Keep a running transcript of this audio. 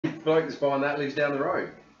bloke that's buying that lives down the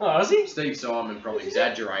road. Oh, is he? Steve Simon, probably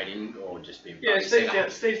exaggerating or just being. Yeah,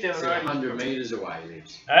 Steve's down the road. 100 metres away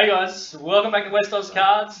lives. Hey guys, welcome back to West Oz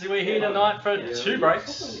Cards. We're here tonight for two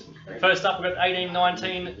breaks. First up, we've got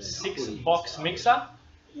 18-19 6-box mixer.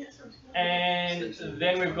 And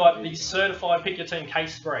then we've got the certified pick your team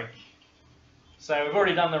case break. So we've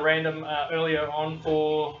already done the random earlier on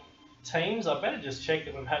for teams. I better just check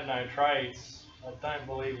that we've had no trades. I don't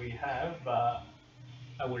believe we have, but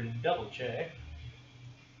I will double check.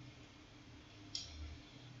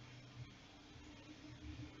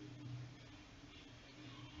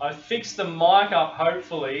 I fixed the mic up,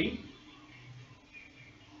 hopefully.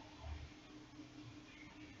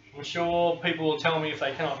 I'm sure people will tell me if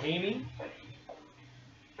they cannot hear me.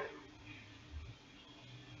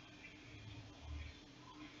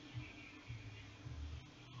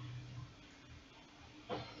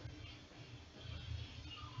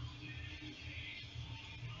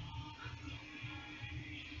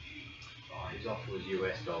 Oh, his offer was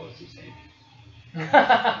US dollars, he said.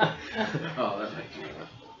 Oh, that makes me laugh.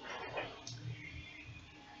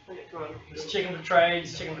 Just checking for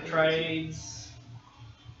trades, checking for trades.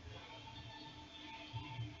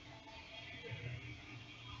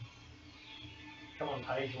 Come on,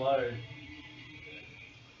 page load.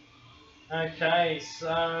 Okay,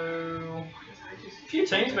 so a few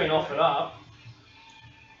teams been offered up.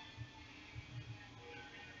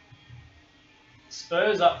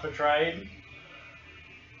 Spurs up for trade.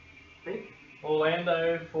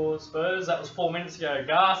 Orlando for Spurs. That was 4 minutes ago.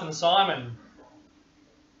 Garth and Simon.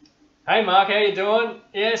 Hey Mark, how you doing?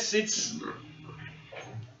 Yes, it's...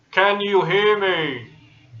 Can you hear me?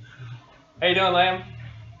 How you doing, Lamb?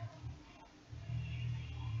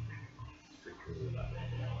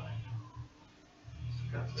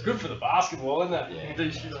 It's good for the basketball, isn't it? Yeah. You can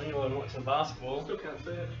do shit on you while watching basketball. Still can't see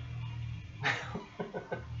it.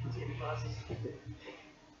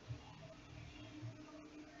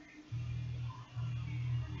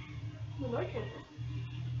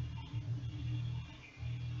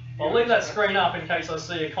 I'll leave that screen up in case I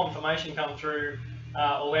see a confirmation come through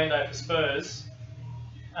Orlando for Spurs.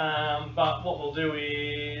 But what we'll do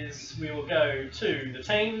is we will go to the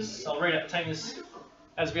teams. I'll read out the teams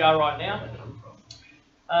as we are right now.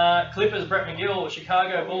 Clippers, Brett McGill.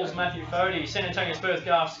 Chicago Bulls, Matthew Fody. San Antonio Spurs,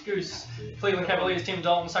 Garth Goose. Cleveland Cavaliers, Tim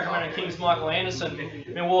Dalton. Sacramento Kings, Michael Anderson.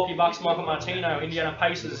 Milwaukee Bucks, Michael Martino. Indiana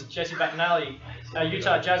Pacers, Jesse Bettinelli.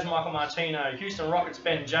 Utah Jazz, Michael Martino. Houston Rockets,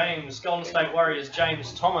 Ben James. Golden State Warriors,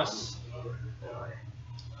 James Thomas.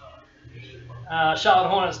 Charlotte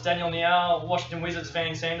Hornets, Daniel Nial. Washington Wizards,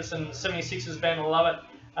 Van Sanderson. 76ers, Ben Lovett.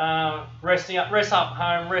 Rest up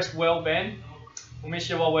home, rest well, Ben. We'll miss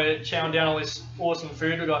you while we're chowing down all this awesome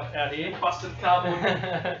food we got out here. Busted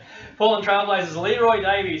cardboard. Portland Trailblazers, Leroy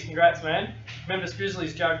Davies, congrats man. Memphis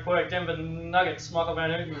Grizzlies, Jared Quirk. Denver Nuggets, Michael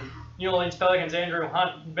Van Houten. New Orleans Pelicans, Andrew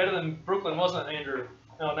Hunt. Better than Brooklyn, wasn't it, Andrew?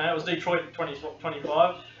 Oh no, it was Detroit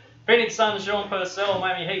 2025. Phoenix Suns, Sean Purcell.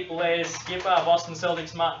 Miami Heat, Blair Skipper. Boston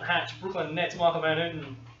Celtics, Martin Hatch. Brooklyn Nets, Michael Van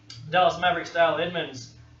Houten. Dallas Mavericks, Dale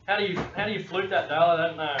Edmonds. How do you fluke that, Dale? I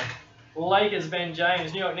don't know. Lakers, Ben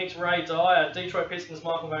James. New York Knicks, Ray Dyer. Detroit Pistons,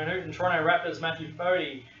 Michael Van Houten. Toronto Raptors, Matthew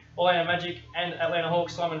Fody. Orlando Magic and Atlanta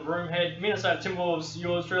Hawks, Simon Broomhead. Minnesota Timberwolves,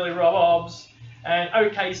 yours truly, Rob Hobbs. And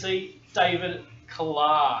OKC, David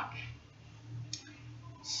Clark.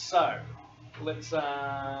 So, let's get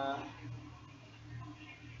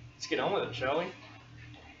on with it, shall we?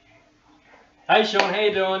 Hey Sean, how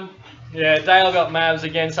you doing? Yeah, Dale got Mavs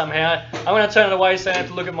again somehow. I'm going to turn it away so I don't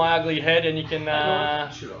have to look at my ugly head and you can...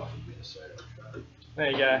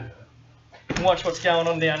 there you go. Watch what's going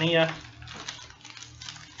on down here.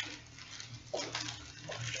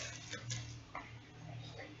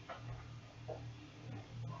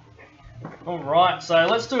 Alright, so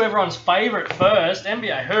let's do everyone's favourite first.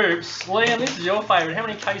 NBA Hoops. Liam, this is your favourite. How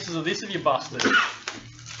many cases of this have you busted?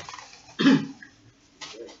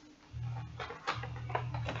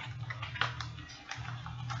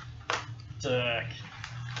 Dirk.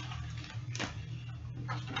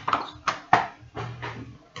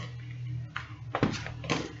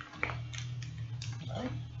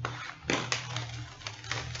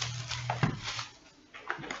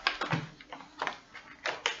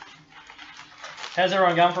 How's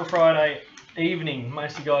everyone going for Friday evening?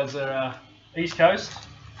 Most of you guys are East Coast.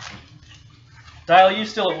 Dale, are you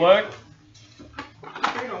still at work?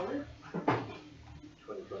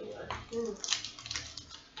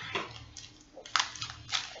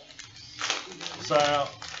 So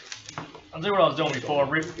I'll do what I was doing before,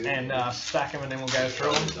 rip and stack them and then we'll go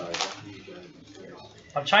through them.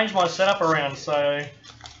 I've changed my setup around, so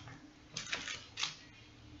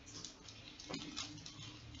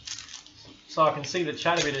so I can see the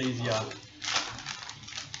chat a bit easier.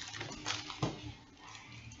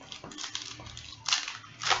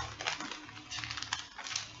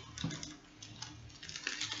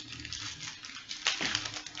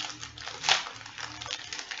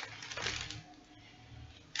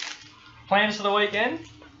 Plans for the weekend?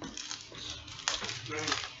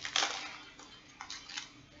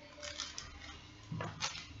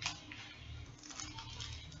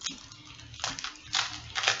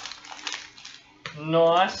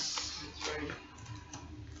 Nice.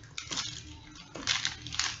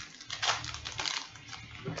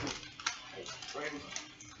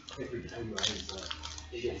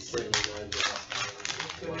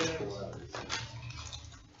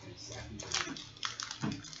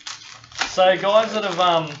 So guys that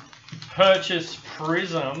have purchased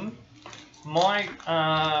Prism, my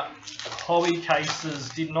hobby cases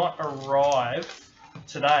did not arrive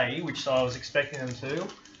today, which I was expecting them to.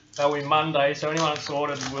 They'll be Monday, so anyone that's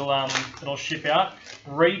ordered will it'll ship out.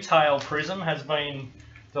 Retail Prism has been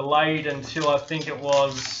delayed until I think it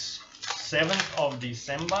was 7th of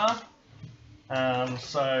December.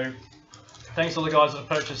 So thanks to all the guys that have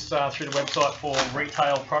purchased through the website for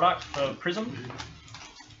retail product for Prism.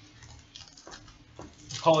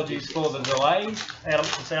 Apologies for the delay.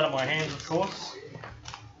 It's out of my hands, of course.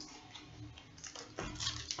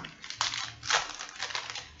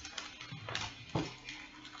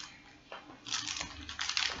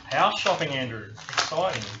 House shopping, Andrew.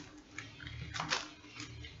 Exciting.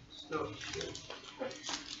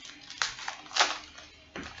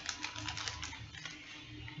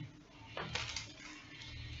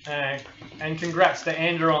 And congrats to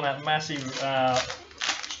Andrew on that massive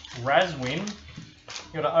Raz win.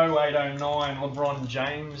 Got an 0809 LeBron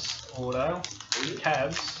James auto,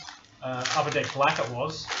 Cavs, Upper Deck Black it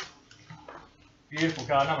was. Beautiful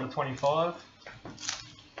card, number 25.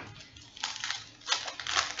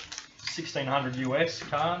 1600 US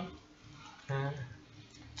card.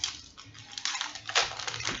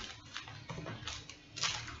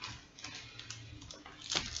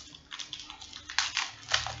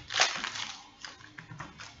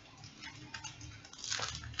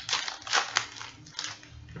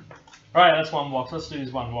 Alright, that's one box. Let's do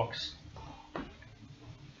this one box.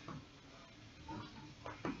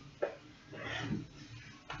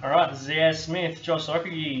 Alright, Zaire Smith, Josh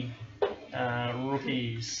Okogie,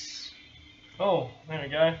 rookies. Oh, there we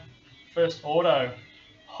go. First auto.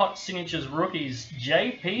 Hot Signatures rookies,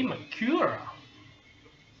 JP McCura.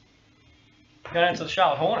 Go down to the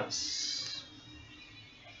Charlotte Hornets.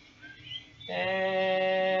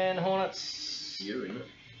 And Hornets. You, isn't it?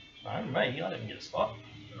 No, me. I didn't get a spot.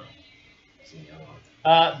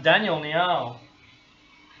 Daniel Nial.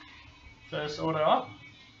 First auto up.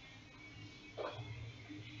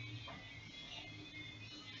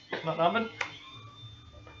 Not numbered.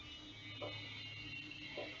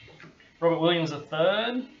 Robert Williams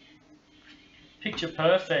III. Picture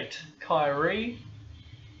Perfect, Kyrie.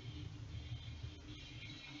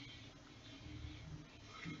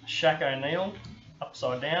 Shaq O'Neal,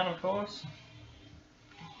 upside down of course.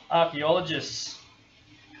 Archaeologists.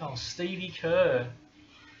 Oh, Stevie Kerr.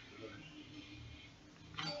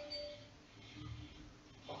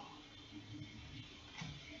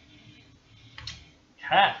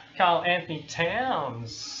 Cat, Carl Anthony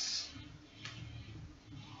Towns.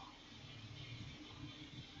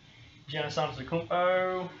 Giannis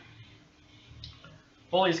Antetokounmpo.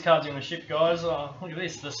 All these cards are going to ship, guys. Oh, look at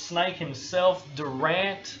this. The Snake himself,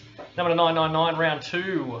 Durant. Number 999, round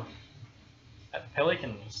 2 at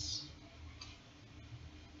Pelicans.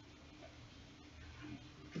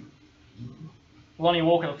 Lonnie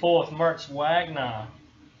Walker IV, Moritz Wagner.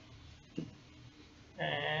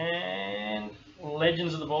 And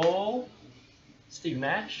Legends of the Ball, Steve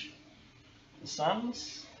Nash, the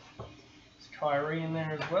Suns. There's Kyrie in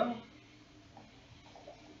there as well.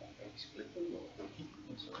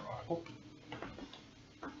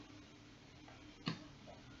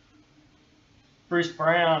 Bruce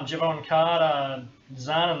Brown, Javon Carter,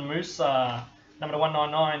 Zanan Musa, number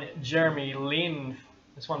 199, Jeremy Lin.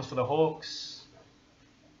 This one's for the Hawks.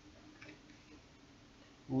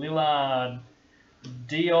 Lillard,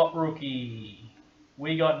 Diop rookie.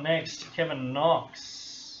 We got next Kevin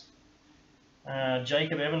Knox,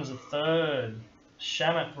 Jacob Evans III,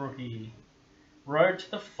 Shamet rookie. Road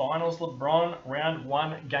to the finals, LeBron, round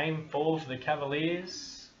 1, game 4 for the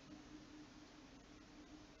Cavaliers.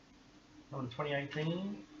 Number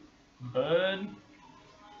 2018, Bird.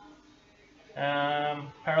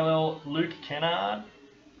 Parallel, Luke Kennard.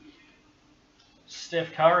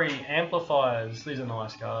 Steph Curry, Amplifiers. These are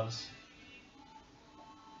nice cards.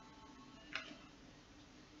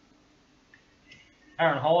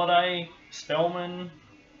 Aaron Holiday, Spellman,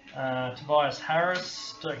 Tobias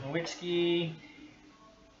Harris, Dirk Nowitzki,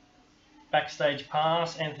 backstage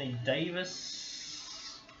pass, Anthony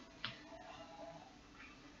Davis.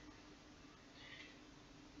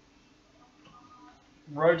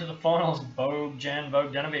 Road to the finals, Bojan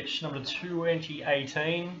Bogdanovic, number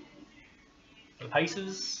 2018, for the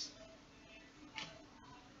Pacers.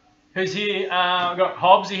 Who's here? We've got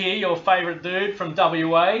Hobbsy here, your favourite dude from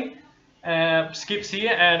WA. Skip's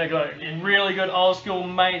here, and I've got a really good old school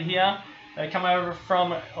mate here. They come over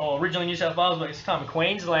from originally New South Wales, but this time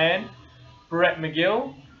Queensland. Brett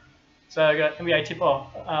McGill. So I got NBA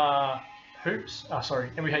tip-off.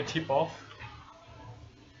 NBA tip-off.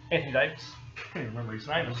 Anthony Davis. I can't even remember his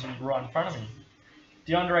name. It's right in front of me.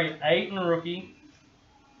 DeAndre Ayton rookie.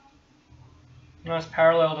 Nice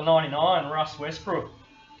parallel to 99. Russ Westbrook.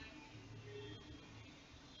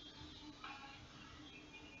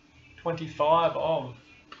 25 of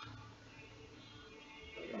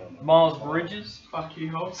Miles Bridges. Fuck you,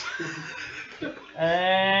 Hobbs.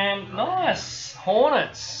 And nice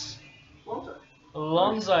Hornets.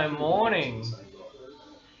 Alonzo Mourning.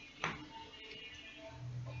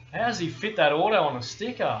 How does he fit that auto on a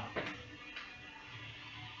sticker?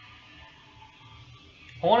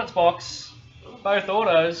 Hornets box, both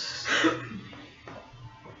autos.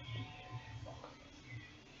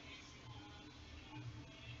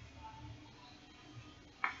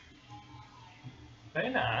 Very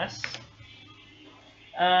nice.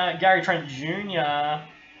 Gary Trent Jr.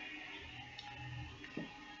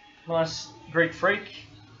 Nice Greek Freak.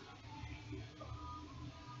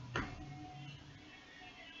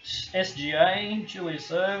 SGA, Julius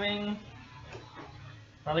Erving.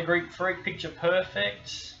 Another Greek Freak, picture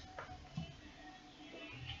perfect.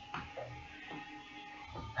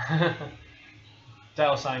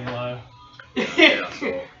 Dale saying hello. Yeah, that's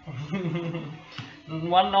all.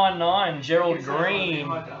 199, Gerald Green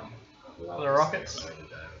for the Rockets.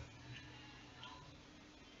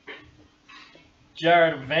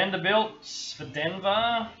 Jared Vanderbilt for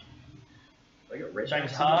Denver. They got red James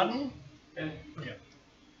backs Harden. Yeah.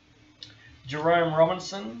 Jerome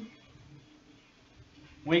Robinson.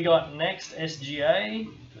 We got next SGA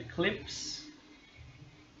for the Clips.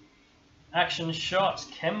 Action shots,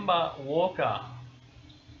 Kemba Walker.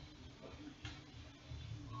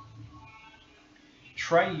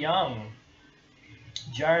 Trey Young.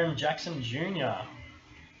 Jaren Jackson Jr.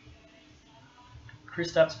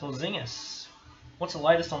 Kristaps Porzingis. What's the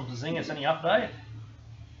latest on Porzingis? Any update?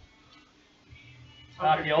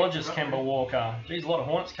 Archaeologist Kemba Walker. Geez, a lot of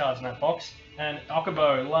Hornets cards in that box. And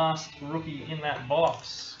Okubo, last rookie in that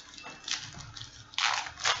box.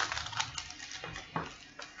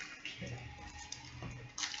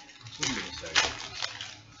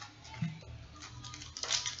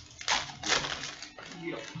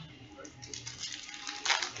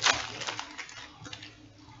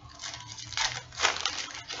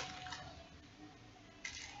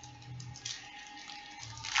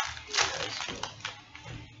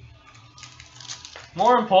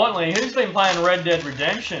 More importantly, who's been playing Red Dead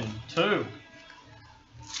Redemption 2?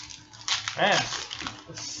 Man,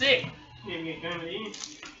 it's sick. You get going to the end.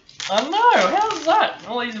 I know, how's that?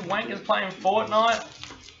 All these wankers playing Fortnite.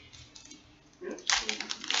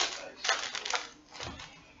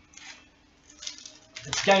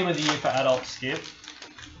 It's game of the year for adults, Skip.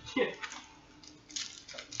 Yeah.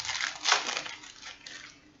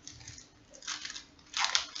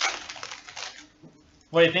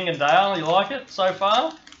 What are you thinking, Dale? You like it so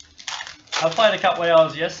far? I played a couple of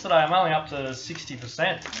hours yesterday. I'm only up to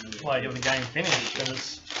 60%, like of the game finished, and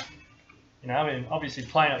it's, you know, I mean, obviously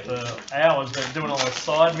playing it for hours, but doing all those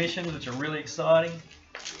side missions, which are really exciting.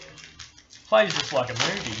 Plays just like a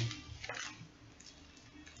movie.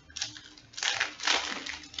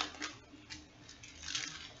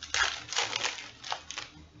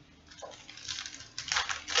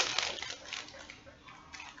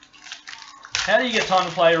 How do you get time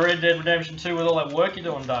to play Red Dead Redemption 2 with all that work you're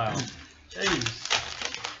doing, Dale? Jeez.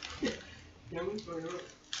 Yeah, we're going to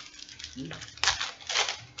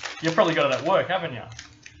You've probably got it at work, haven't you?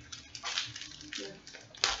 Do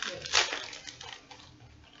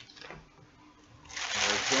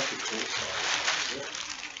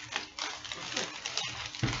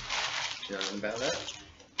you know anything about that?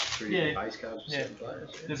 Through Yeah. your base cards for Yeah. certain players?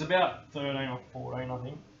 Yeah. There's about 13 or 14, I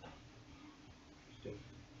think.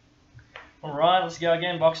 Alright, let's go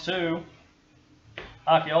again. Box 2.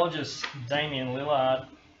 Archaeologist, Damian Lillard.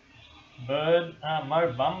 Bird,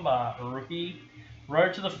 Mo Bamba, rookie.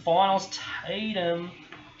 Road to the finals, Tatum.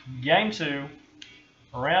 Game 2.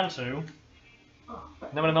 Round 2.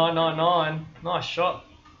 Number 999. Nice shot.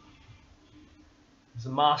 There's a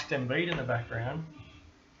masked Embiid in the background.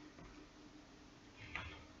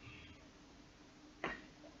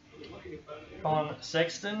 Colin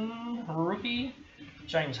Sexton, rookie.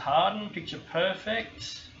 James Harden, picture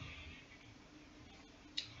perfect.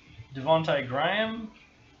 Devontae Graham.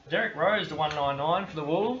 Derek Rose to 199 for the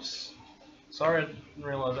Wolves. Sorry, I didn't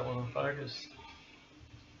realise that wasn't focused.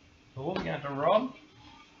 The Wolves going to Rob.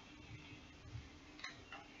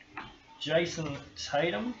 Jason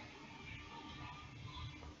Tatum.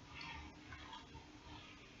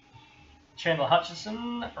 Chandler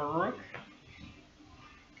Hutchison, Rook.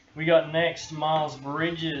 We got next Miles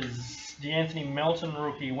Bridges, DeAnthony Melton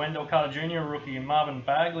rookie, Wendell Carter Jr. rookie, Marvin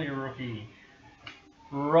Bagley rookie,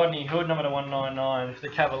 Rodney Hood number to 199 for the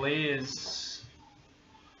Cavaliers.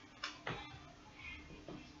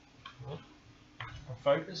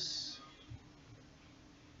 Focus.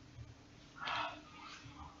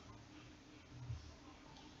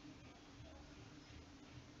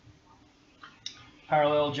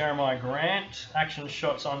 Parallel Jeremiah Grant, action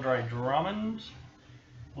shots Andre Drummond.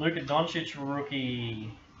 Luka Doncic rookie.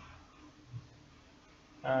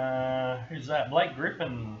 Who's that? Blake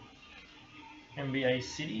Griffin. NBA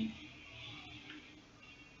City.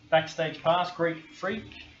 Backstage pass, Greek Freak.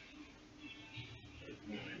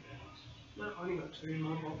 No, I only got 2 in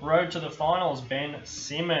my box. Road to the finals, Ben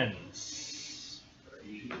Simmons.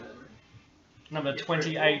 Number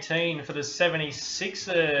 2018 for the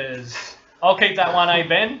 76ers. I'll keep that one,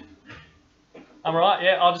 Ben? I'm right,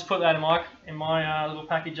 yeah, I'll just put that in my little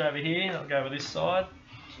package over here. I'll go over this side.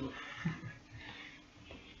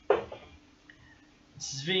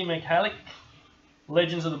 Zvi Mikhailiuk,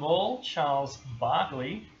 Legends of the Ball, Charles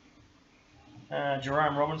Barkley,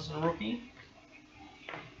 Jerome Robinson rookie,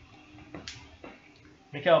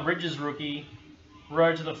 Mikal Bridges rookie,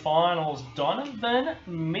 Road to the Finals, Donovan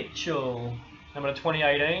Mitchell, number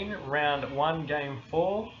 2018, round 1, game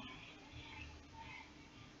 4.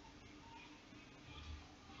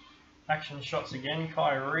 Action shots again,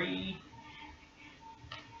 Kyrie,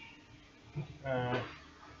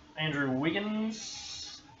 Andrew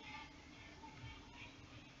Wiggins.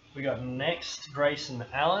 We got next Grayson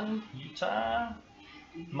Allen, Utah,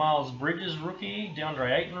 Miles Bridges rookie,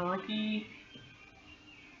 DeAndre Ayton rookie.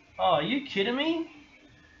 Oh, are you kidding me?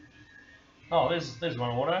 Oh, there's one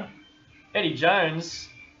auto. Eddie Jones,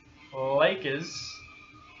 Lakers,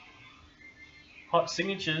 hot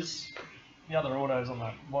signatures. The other autos on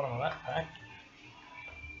the bottom of that pack.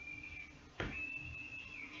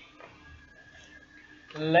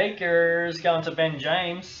 Lakers going to Ben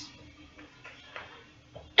James.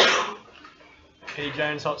 Eddie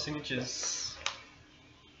Jones hot signatures.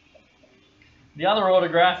 The other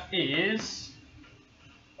autograph is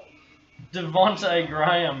Devontae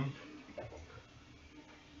Graham.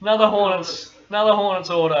 Another Hornets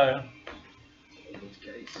auto.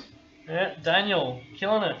 Yeah, Daniel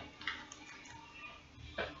killing it.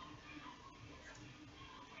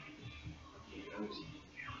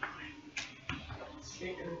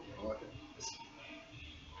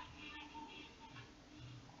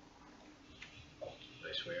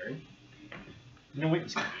 Swearing. No,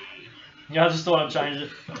 yeah, I just thought I'd change it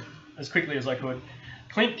as quickly as I could.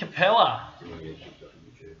 Clint Capella.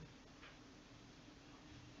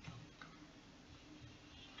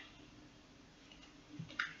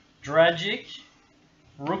 Dragic.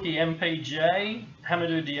 Rookie MPJ.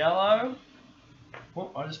 Hamidou Diallo.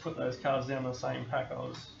 Oh, I just put those cards down in the same pack I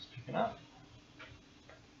was picking up.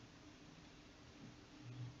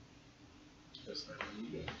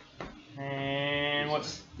 And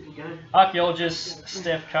what's Archaeologist,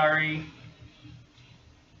 Steph Curry,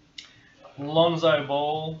 Lonzo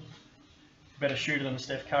Ball, better shooter than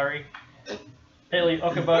Steph Curry, Eli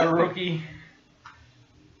Okabo rookie,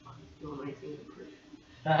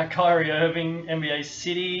 Kyrie Irving, NBA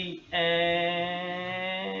City, and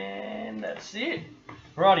that's it.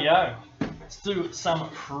 Rightio, let's do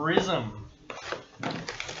some Prism.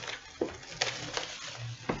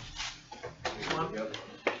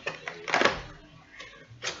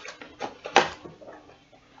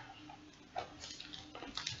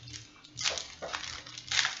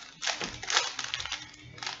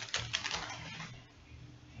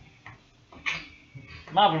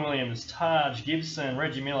 Marvin Williams, Taj Gibson,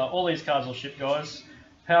 Reggie Miller, all these cards will ship, guys.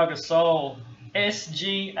 Pau Gasol,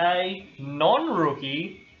 SGA,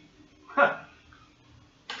 non-rookie.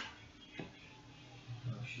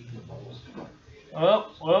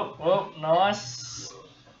 Oh, nice.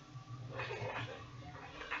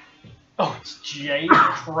 Oh, it's Jay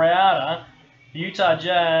Crowder. Utah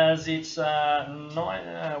Jazz, it's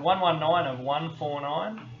 119 of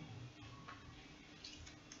 149.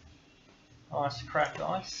 Nice cracked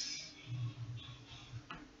ice.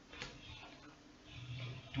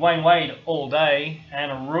 Dwayne Wade all day,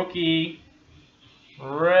 and a rookie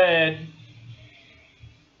red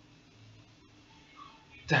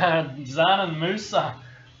Zanan Musa,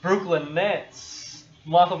 Brooklyn Nets,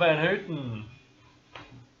 Michael Van Houten,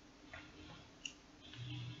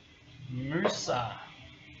 Musa,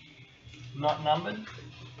 not numbered,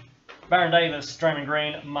 Baron Davis, Draymond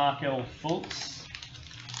Green, Markel Fultz,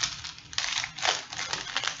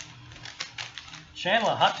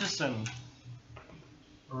 Chandler Hutchison,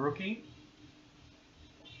 rookie,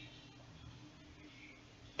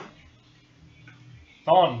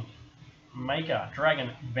 Thon, Maker,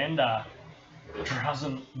 Dragon Bender,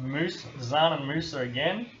 Drazen Moose, Zanan Musa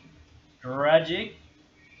again, Dragic,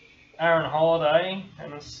 Aaron Holiday,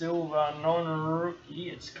 and a silver non-rookie,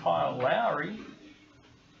 it's Kyle Lowry.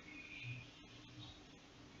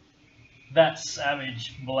 That's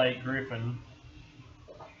savage, Blake Griffin.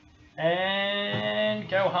 And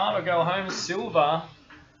go hard or go home, silver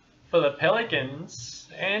for the Pelicans,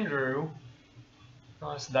 Andrew.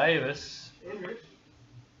 Nice Davis. Andrew.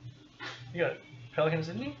 You got Pelicans,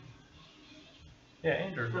 didn't you? Yeah,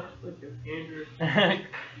 Andrew. No, Andrew.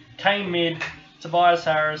 K Mid, Tobias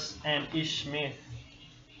Harris, and Ish Smith.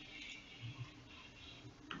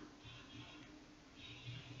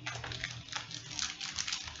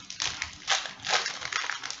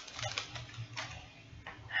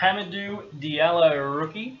 Hamidou Diallo,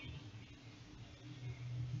 rookie.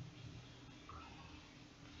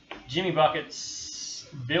 Jimmy Buckets,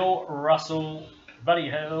 Bill Russell, Buddy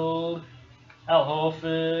Hield, Al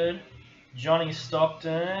Horford, Johnny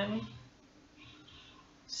Stockton,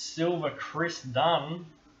 silver Chris Dunn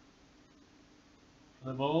for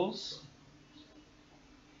the Bulls.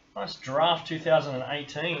 Nice draft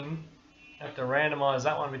 2018. Have to randomise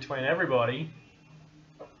that one between everybody.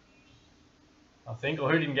 I think, or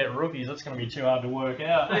who didn't get rookies, that's going to be too hard to work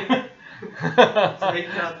out.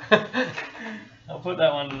 I'll put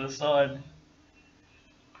that one to the side.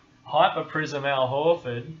 Hyper Prism Al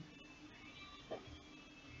Horford.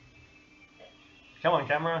 Come on,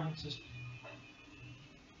 camera. It's just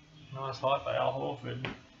nice Hyper Al Horford.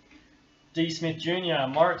 D. Smith Jr.,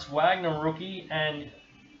 Moritz Wagner rookie, and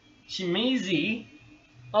Chimizi.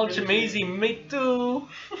 Oh, Chimizi, me too.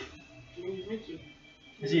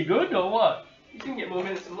 Is he good or what? You can get more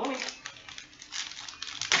minutes than Lonnie.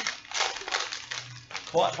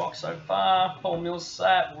 Quiet box so far. Paul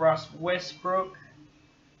Millsap, Russ Westbrook.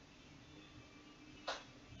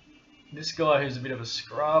 This guy who's a bit of a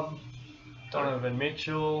scrub. Donovan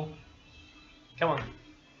Mitchell. Come on,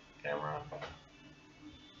 camera.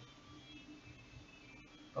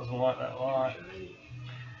 Doesn't like that light.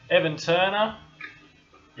 Evan Turner.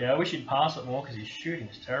 Yeah, I wish he'd pass it more because his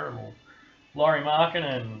shooting's terrible. Laurie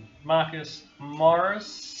Markkinen, Marcus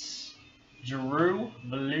Morris, Giroux,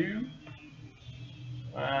 Blue,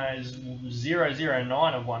 is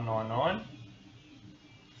 009 of 199.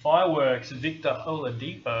 Fireworks, Victor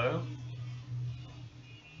Oladipo,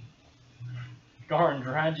 Goran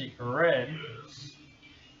Dragic, red.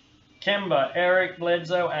 Kemba, Eric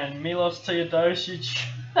Bledsoe, and Milos Teodosic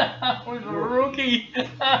with a rookie.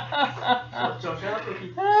 Josh Hart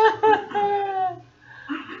rookie.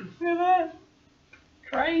 Look at that.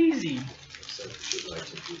 Crazy.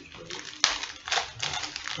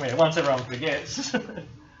 Wait, once everyone forgets. Yeah,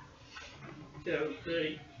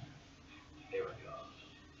 30. There we go.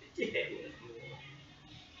 Yeah.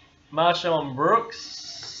 Marshawn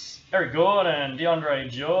Brooks, Eric Gordon, DeAndre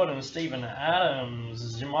Jordan, Steven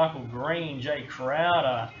Adams, Michael Green, Jay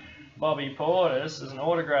Crowder, Bobby Portis. There's an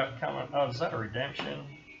autograph coming. Oh, is that a redemption?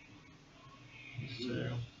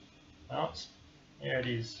 Oh, it's, yeah, it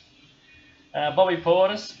is. Bobby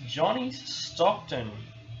Portis, Johnny Stockton,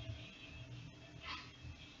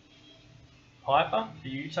 Piper for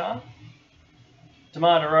Utah,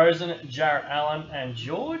 DeMar DeRozan, Jarrett Allen, and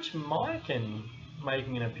George Mikan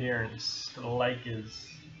making an appearance for the Lakers.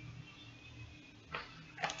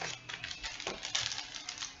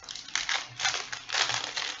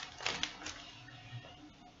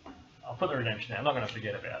 I'll put the redemption down. I'm not going to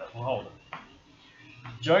forget about it. We'll hold it.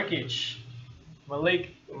 Jokic,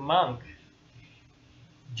 Malik Monk,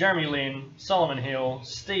 Jeremy Lin, Solomon Hill,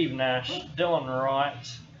 Steve Nash, Dylan Wright,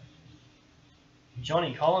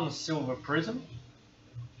 Johnny Collins, Silver Prism.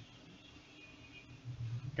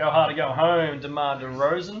 Go hard to go home, DeMar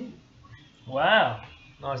DeRozan. Wow,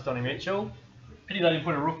 nice Donnie Mitchell. Pity they didn't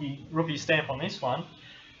put a rookie stamp on this one.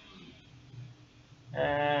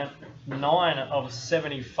 And 9 of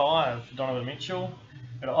 75 for Donovan Mitchell.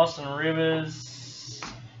 Got Austin Rivers.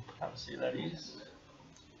 Can't see who that is.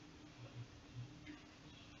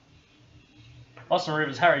 Austin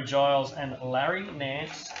Rivers, Harry Giles, and Larry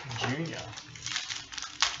Nance Jr.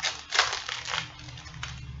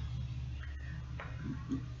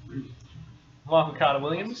 Michael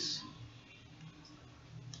Carter-Williams.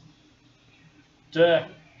 Dirk,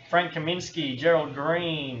 Frank Kaminsky, Gerald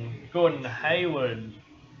Green, Gordon Hayward,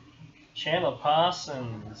 Chandler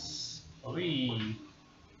Parsons. Oi.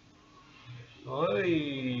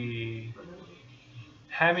 Oi.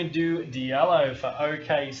 Hamidou Diallo for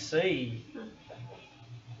OKC.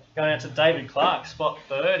 Going out to David Clark, spot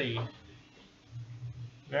 30.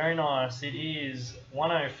 Very nice. It is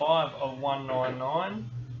 105 of 199.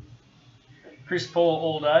 Chris Paul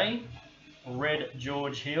all day. Red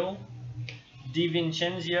George Hill.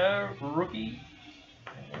 DiVincenzo, rookie.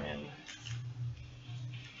 And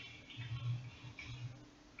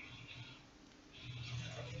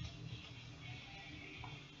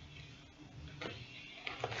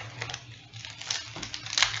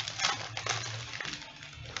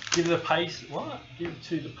give the pace. What? Give it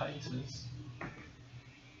to the Pacers.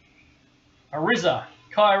 Ariza,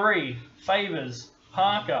 Kyrie, Favors,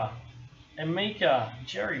 Parker, Emeka,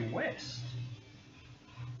 Jerry West.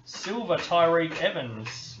 Silver, Tyreek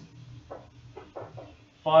Evans.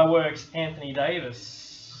 Fireworks, Anthony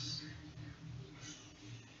Davis.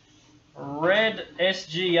 Red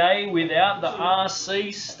SGA without the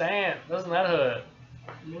RC stamp. Doesn't that hurt?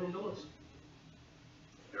 $1 million.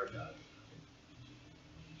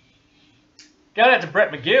 Going out to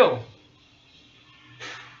Brett McGill.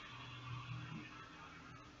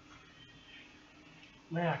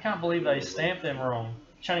 Man, I can't believe they stamped them wrong.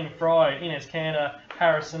 Channing Frye, Ines Kanter,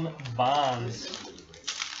 Harrison Barnes.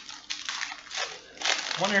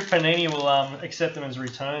 I wonder if Panini will accept them as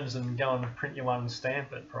returns and go and print you one and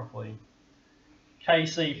stamp it properly.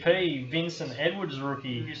 KCP, Vincent Edwards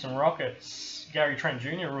rookie, Houston Rockets. Gary Trent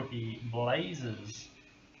Jr. rookie, Blazers.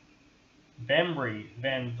 Bembry,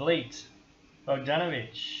 Van Vliet, Bogdanovic.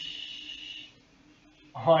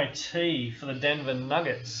 IT for the Denver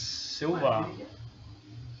Nuggets, silver.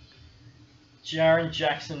 Jaren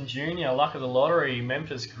Jackson Jr., luck of the lottery,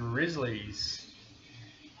 Memphis Grizzlies.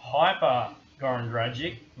 Hyper, Goran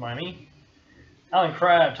Dragic, Miami. Alan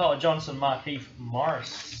Crabb, Tyler Johnson, Markieff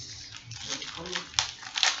Morris.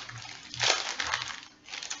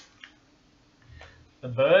 The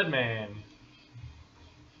Birdman.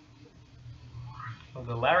 Of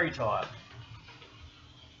the Larry type.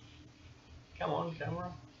 Come on,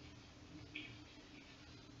 camera.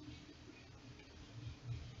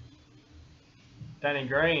 Danny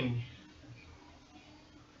Green.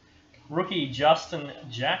 Rookie Justin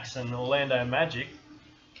Jackson, Orlando Magic.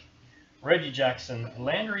 Reggie Jackson,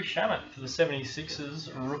 Landry Shamet for the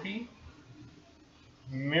 76ers, rookie.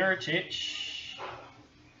 Mirotic.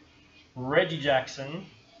 Reggie Jackson,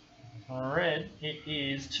 red. It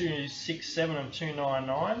is 267 of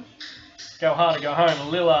 299. Go hard or go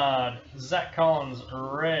home. Lillard, Zach Collins,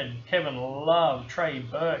 red. Kevin Love, Trey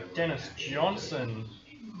Burke, Dennis Johnson.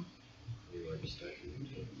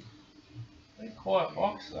 Quiet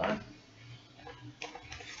box though.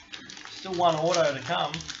 Still one auto to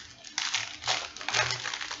come.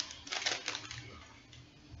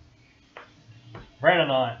 Brandon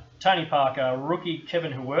Knight, Tony Parker, rookie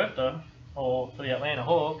Kevin Huerta, or for the Atlanta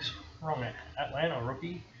Hawks, wrong Atlanta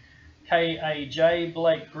rookie. KAJ,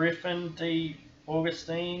 Blake Griffin, D.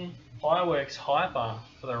 Augustine, Fireworks Hyper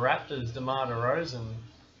for the Raptors, DeMar DeRozan.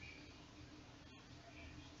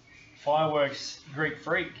 Fireworks Greek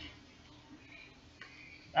Freak.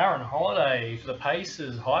 Aaron Holiday for the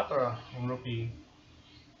Pacers, Hyper rookie.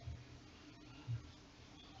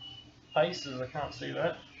 Pacers, I can't see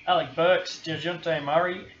that. Alec Burks, DeJounte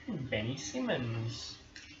Murray, and Benny Simmons.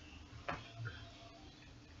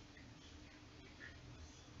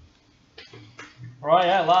 Right,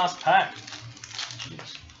 yeah, last pack.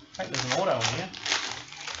 Jeez. I think there's an auto in here.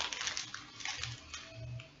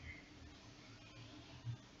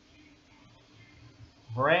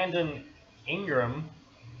 Brandon Ingram,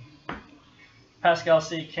 Pascal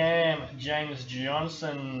Siakam, James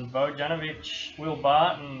Johnson, Bogdanovic, Will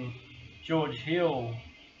Barton, George Hill,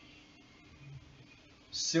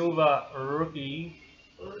 silver rookie,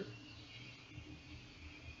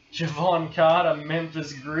 Javon Carter,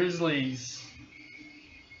 Memphis Grizzlies.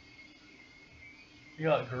 You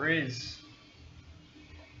got Grizz,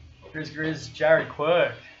 Jared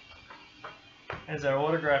Quirk. There's our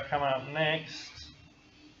autograph coming up next.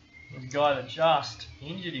 The guy that just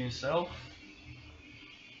injured himself.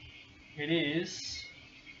 It is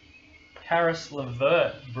Karis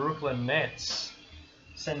LeVert, Brooklyn Nets.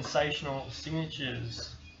 Sensational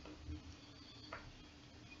signatures.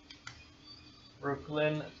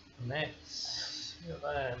 Brooklyn Nets. Look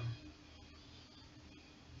at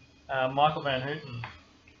that. Michael Van Houten.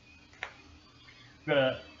 We've got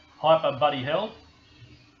a Hyper Buddy Hield.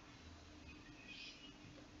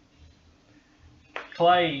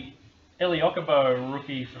 Clay Eliokabo,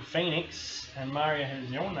 rookie for Phoenix, and Mario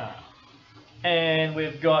Hezonja. And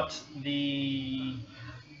we've got the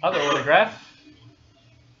other autograph.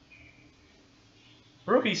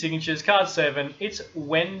 Rookie signatures, card 7. It's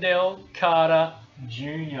Wendell Carter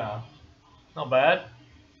Jr. Not bad.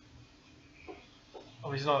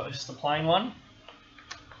 Obviously not just a plain one.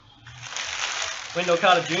 Wendell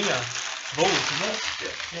Carter Jr. Bulls, isn't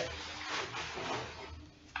it? Yeah.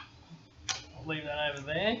 I'll leave that over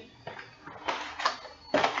there.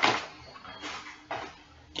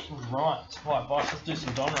 Right, boss, let's do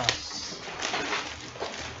some Donruss.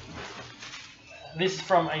 This is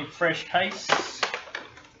from a fresh case.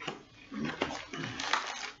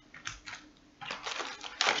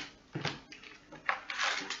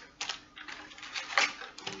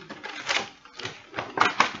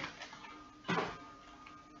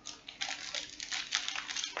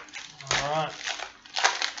 Alright.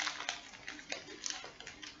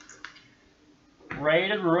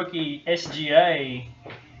 Rated rookie SGA.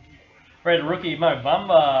 Rated rookie Mo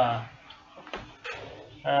Bamba.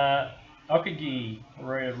 Okagi,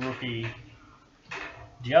 rated rookie.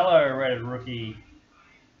 Diallo, rated rookie.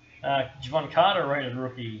 Javon Carter, rated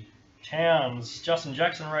rookie. Towns, Justin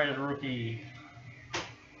Jackson, rated rookie.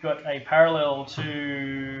 Got a parallel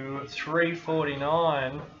to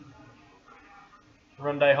 349.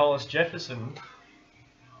 Rondé Hollis Jefferson.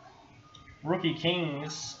 Rookie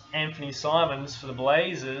Kings, Anthony Simons for the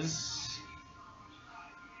Blazers.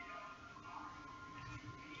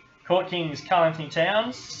 Court Kings, Karl Anthony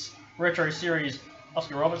Towns. Retro Series,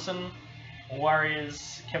 Oscar Robertson.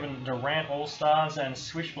 Warriors, Kevin Durant All-Stars. And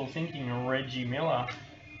Swishful Thinking, Reggie Miller.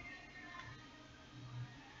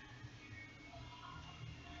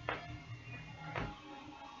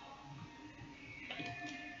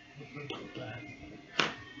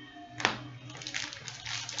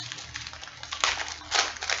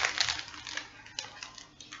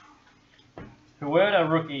 Huerta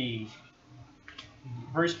rookie.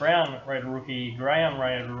 Bruce Brown rated rookie. Graham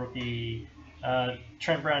rated rookie.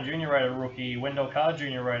 Trent Brown Jr. rated rookie. Wendell Carr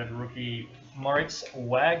Jr. rated rookie. Moritz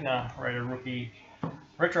Wagner rated rookie.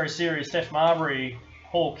 Retro Series Steph Marbury.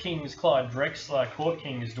 Paul Kings, Clyde Drexler. Court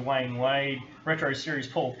Kings, Dwayne Wade. Retro Series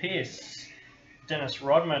Paul Pierce. Dennis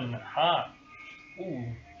Rodman. Hart. Ooh.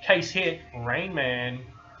 Case hit. Rain Man.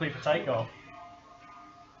 Clear for takeoff.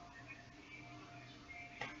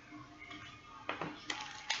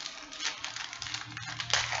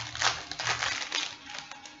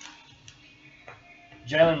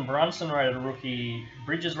 Jalen Brunson rated rookie,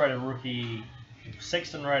 Bridges rated rookie,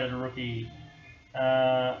 Sexton rated rookie,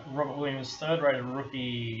 Robert Williams third rated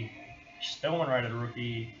rookie, Spellman rated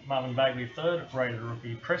rookie, Marvin Bagley third rated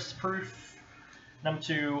rookie, Press Proof, number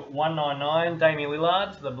 2 199, Damian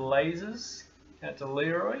Lillard for the Blazers, out to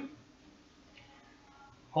Leroy.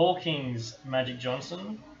 Hall Kings, Magic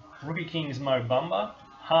Johnson, Rookie Kings, Mo Bamba,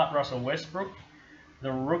 Hart Russell Westbrook,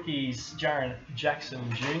 the Rookies, Jaren Jackson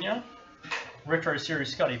Jr., Retro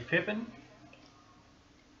Series Scottie Pippen.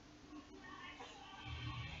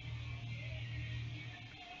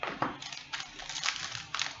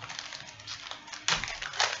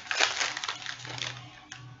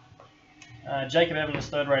 Jacob Evans,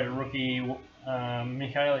 third rated rookie.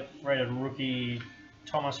 Michalik rated rookie.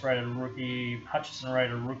 Thomas rated rookie. Hutchison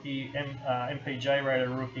rated rookie. MPJ rated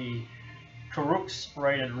rookie. Karooks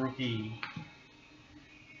rated rookie.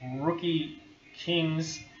 Rookie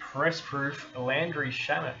Kings Press Proof, Landry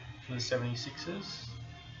Shamet for the 76ers.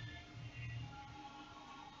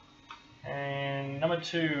 And number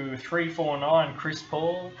 2, 349, Chris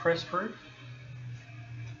Paul, Press Proof.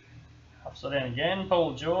 Upside down again,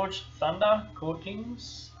 Paul George, Thunder, Court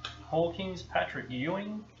Kings. Hall Kings, Patrick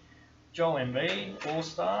Ewing. Joel Embiid,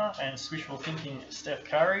 All-Star. And Swishful Thinking, Steph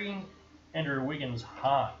Curry. Andrew Wiggins,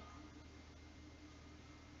 Hart.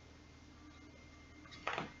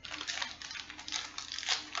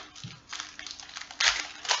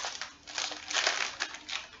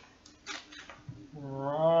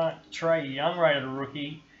 Right, Trey Young rated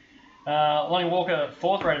rookie. Lonnie Walker,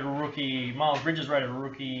 4th rated rookie. Miles Bridges rated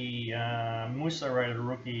rookie. Musa rated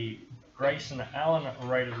rookie. Grayson Allen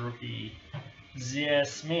rated rookie. Zaire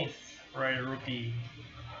Smith rated rookie.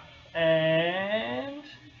 And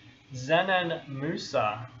Zanan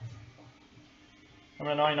Musa,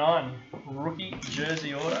 number 99, rookie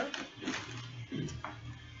jersey auto.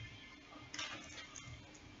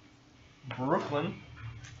 Brooklyn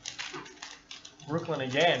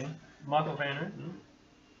again, Michael Van Houten.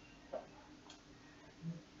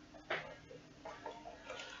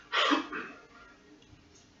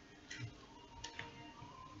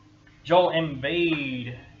 Joel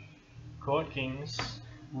Embiid, Court Kings.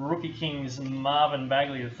 Rookie Kings Marvin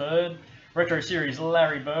Bagley III. Retro Series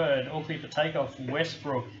Larry Bird. All clear for takeoff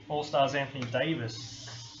Westbrook. All Stars Anthony Davis.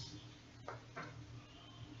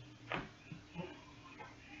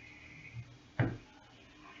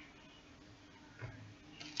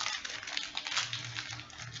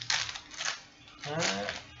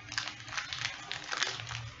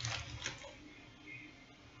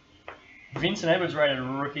 Vincent Edwards rated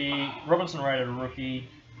rookie, Robinson rated rookie,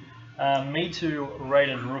 Me Too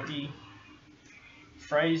rated rookie,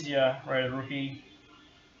 Frazier rated rookie,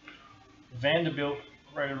 Vanderbilt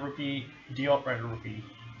rated rookie, Diop rated rookie.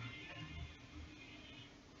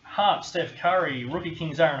 Hart, Steph Curry, Rookie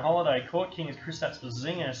Kings Aaron Holiday, Court Kings Kristaps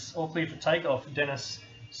Porzingis, all clear for takeoff Dennis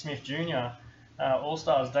Smith Jr., All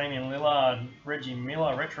Stars Damian Lillard, Reggie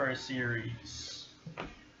Miller Retro Series.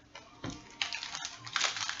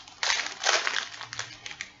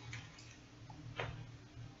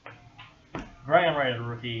 Graham rated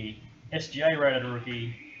rookie, SGA rated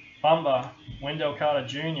rookie, Bumba, Wendell Carter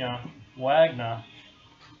Jr., Wagner,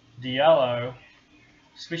 Diallo,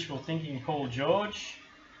 Wishful Thinking Paul George,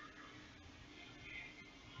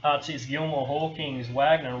 Artis Gilmore Hawkins,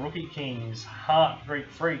 Wagner, Rookie Kings, Hart, Greek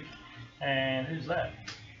Freak, and who's that?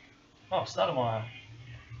 Oh, Stoudemire,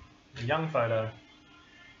 a young photo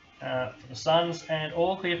for the Suns, and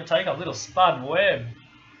all clear for takeoff. Little Spud Webb.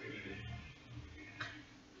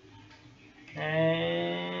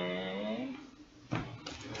 And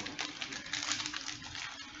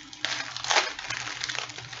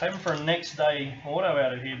hoping for a next day auto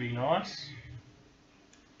out of here, be nice.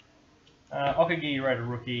 Okagi rated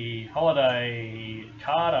rookie, Holiday,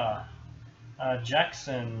 Carter,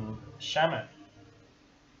 Jackson, Shamet.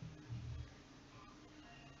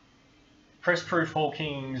 Press Proof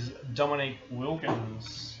Hawkins, Dominique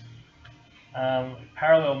Wilkins.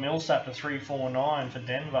 Parallel Millsap to 349 for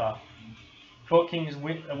Denver. Court Kings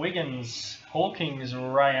Wiggins, Hawkins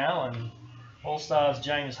Ray Allen, All Stars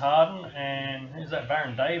James Harden, and who's that?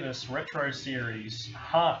 Baron Davis Retro Series.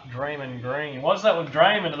 Hart, Draymond Green. What's that with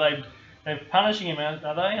Draymond? They're punishing him, are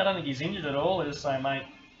they? I don't think he's injured at all. They're just saying, mate,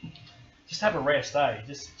 just have a rest, eh?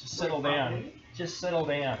 Just settle down. Just settle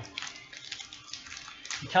down.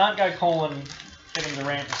 You can't go calling Kevin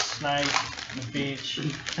Durant a snake, a bitch.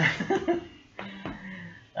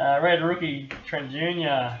 Red rookie Trent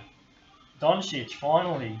Jr., Doncic,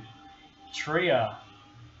 finally, Tria,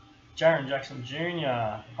 Jaren Jackson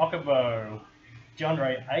Jr., Okubo,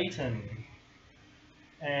 DeAndre Ayton,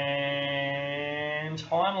 and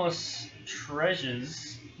Timeless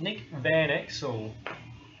Treasures, Nick Van Exel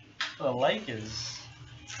for the Lakers.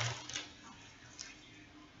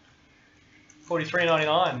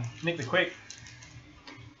 $43.99, Nick the Quick.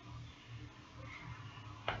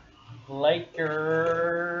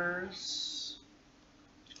 Lakers,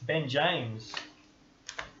 Ben James.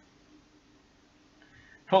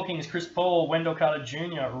 Court Kings Chris Paul, Wendell Carter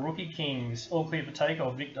Jr., Rookie Kings, all clear for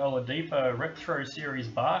takeoff, Victor Oladipo, Retro Series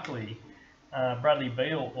Barkley, Bradley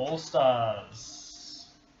Beal, All Stars.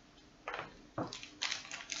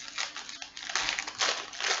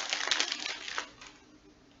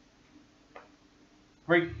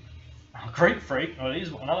 Greek Freak, well, it is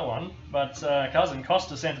another one, but cousin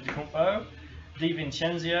Costa Antetokounmpo,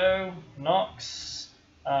 DiVincenzo, Knox,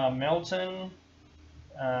 Melton,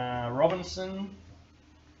 Robinson,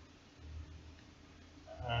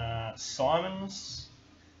 Simons,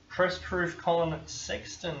 Press Proof Colin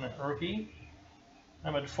Sexton rookie,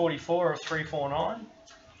 numbered 44 of 349.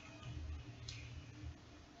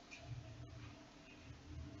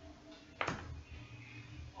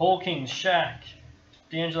 Hawkins, Shaq,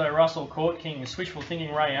 D'Angelo Russell, Court Kings, Switchful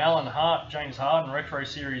Thinking, Ray Allen, Hart, James Harden, Retro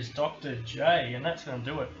Series, Dr. J, and that's going to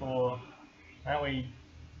do it for that. We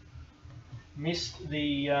missed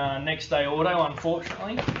the next day auto,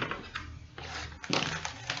 unfortunately.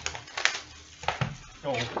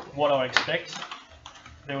 Or what I expect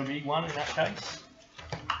there would be one in that case.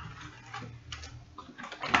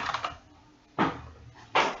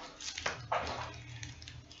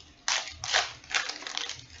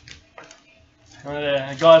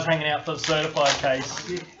 The guys hanging out for the certified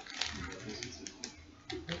case.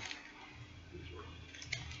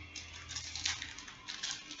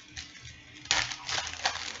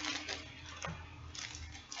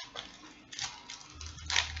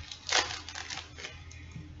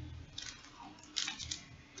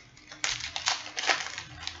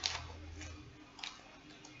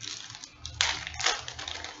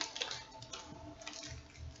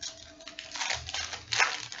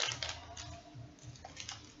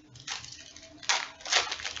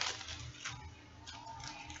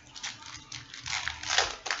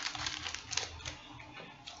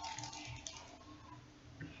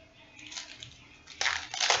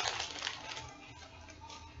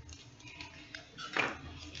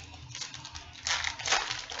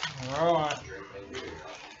 Right.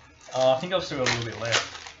 I think I've still got a little bit left.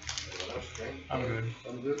 I'm good.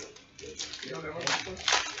 I'm good.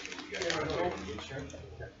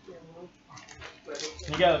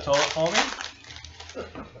 Can you go to the toilet for me?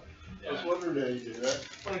 I was wondering how you do that.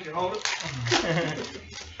 Why don't you hold it?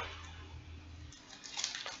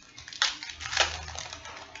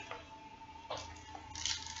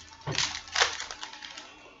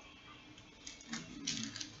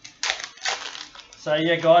 So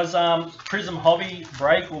yeah, guys, Prism Hobby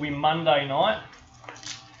break will be Monday night.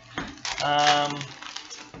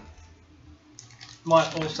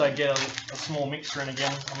 Might also get a small mixer in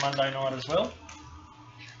again on Monday night as well.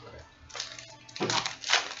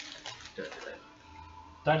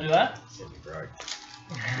 Don't do that. Said we broke.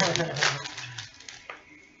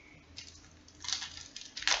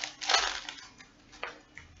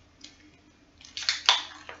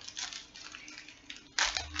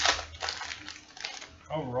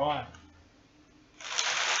 All right.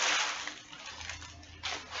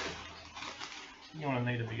 You want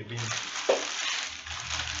to need a bigger bin.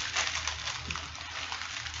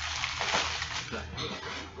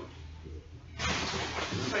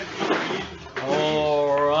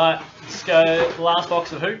 All right, let's go. Last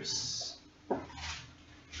box of hoops.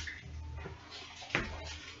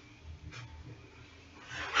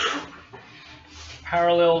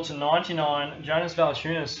 Parallel to 99, Jonas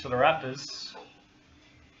Valanciunas for the Raptors.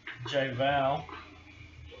 J Val.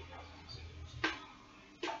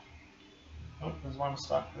 Oh, there's one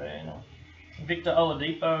stuck there. No. Victor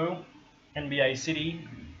Oladipo, NBA City,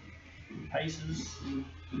 Pacers.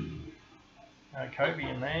 Kobe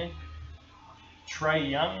in there. Trey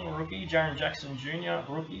Young, rookie. Jaren Jackson Jr.,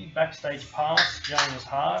 rookie. Backstage pass, James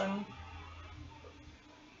Harden.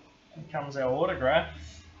 Here comes our autograph.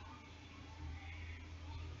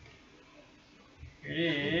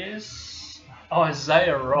 It is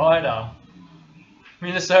Isaiah Ryder,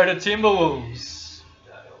 Minnesota Timberwolves.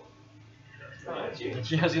 Oh, it's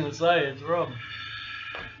you. I was going to say, it's Rob.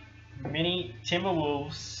 Mini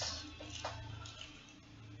Timberwolves.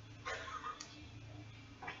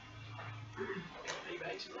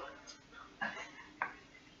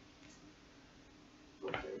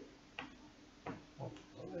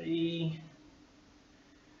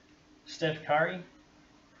 Steph Curry.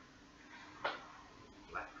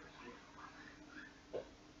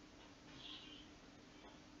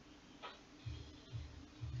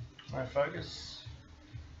 No focus.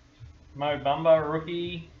 Mo Bamba,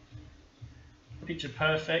 rookie. Picture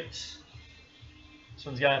perfect. This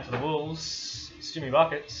one's going for the Wolves. Stimmy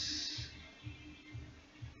Buckets.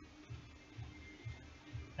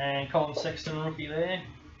 And Colin Sexton, rookie there.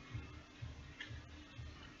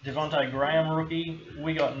 Devontae Graham, rookie.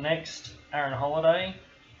 We got next Aaron Holiday.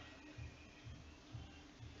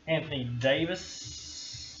 Anthony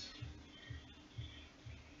Davis.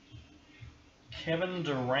 Kevin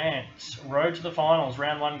Durant. Road to the finals,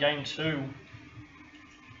 round 1, game 2.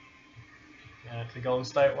 To the Golden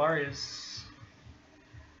State Warriors.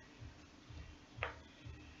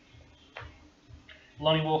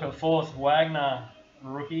 Lonnie Walker, 4th. Wagner,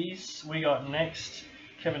 rookies. We got next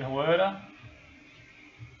Kevin Huerta.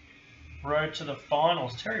 Road to the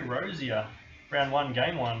finals, Terry Rozier, round 1,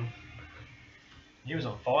 game 1. He was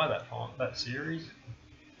on fire that series.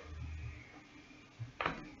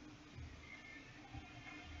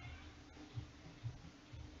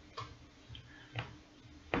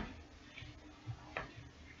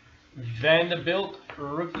 Vanderbilt,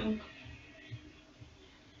 rookie.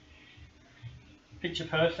 Picture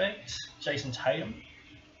perfect, Jason Tatum.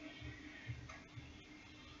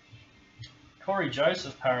 Corey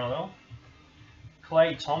Joseph, parallel.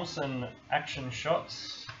 Klay Thompson, action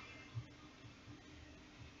shots.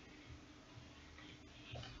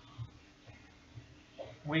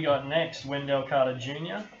 We got next Wendell Carter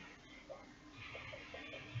Jr.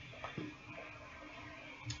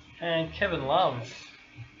 And Kevin Love,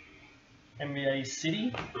 NBA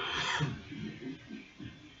City.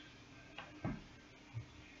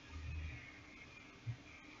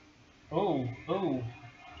 Oh, oh,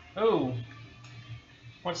 oh.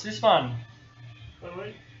 What's this one?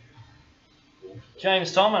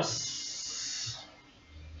 James Thomas,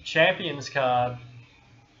 Champions card.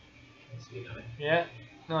 Yeah,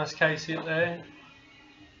 nice case hit there.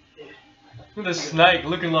 Look at the snake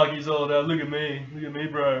looking like he's all out. Look at me,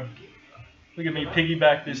 bro. Look at me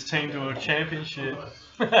piggyback this team to a championship.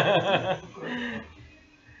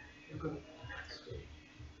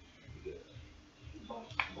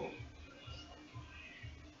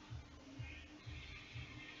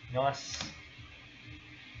 Nice.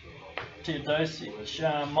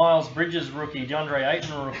 Teodosic, Miles Bridges rookie, DeAndre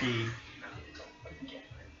Ayton rookie.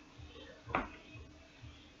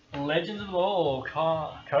 Legends of the Law,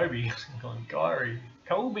 Kobe. Going Kyrie.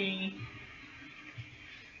 Kobe.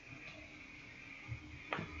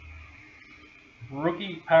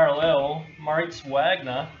 Rookie parallel, Moritz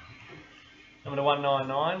Wagner. Number to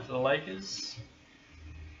 199 for the Lakers.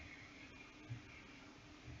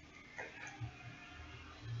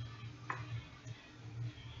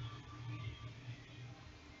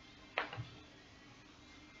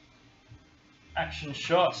 Action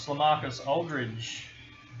shots, Lamarcus Aldridge.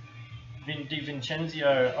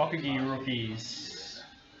 DiVincenzo Okagi rookies.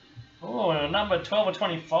 Oh, number 12 or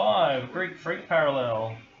 25, Greek Freak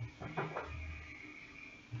parallel.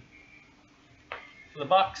 For the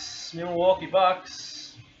Bucks, Milwaukee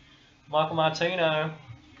Bucks, Michael Martino.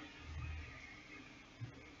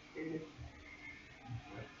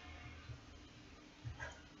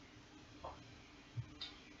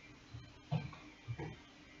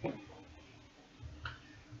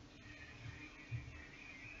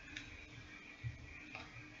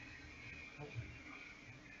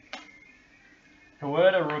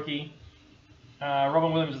 Huerta rookie,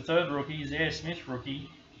 Robin Williams the third rookie, Zaire Smith rookie,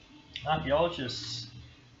 archaeologist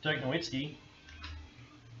Dirk Nowitzki,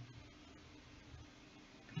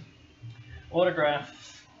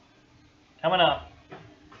 autograph coming up,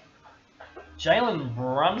 Jalen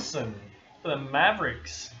Brunson for the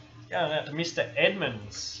Mavericks, going out to Mr.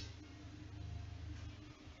 Edmonds.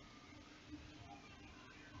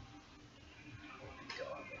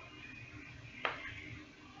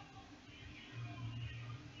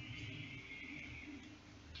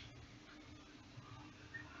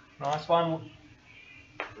 Nice one.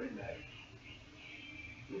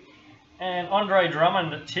 And Andre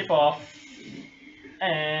Drummond tip off.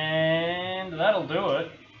 And that'll do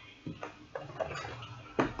it.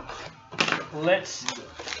 Let's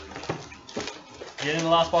get in the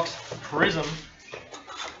last box. Prism.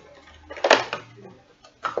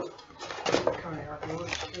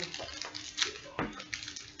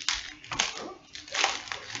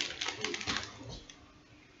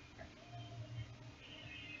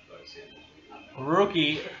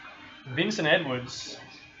 Rookie Vincent Edwards,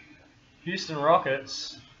 Houston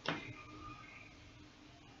Rockets.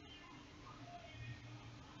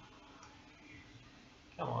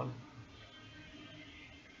 Come on.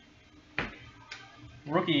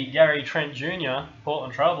 Rookie Gary Trent Jr.,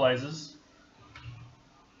 Portland Trailblazers.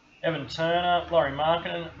 Evan Turner, Laurie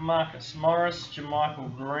Markkinen, Marcus Morris,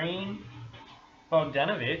 Jermichael Green,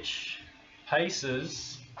 Bogdanovich,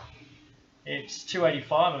 Pacers. It's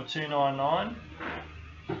 285 of 299.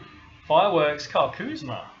 Fireworks, Kyle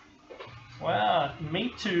Kuzma. Wow,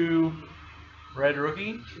 me too. Red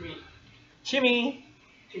rookie. Chimmy.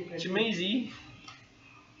 Chimizi.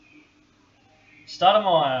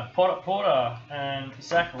 Stoudemire, Porter, and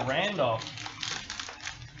Zach Randolph.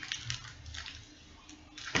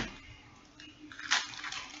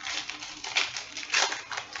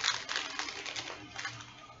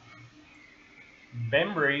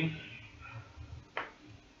 Bembry.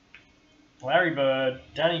 Larry Bird,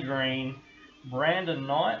 Danny Green, Brandon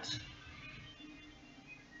Knight.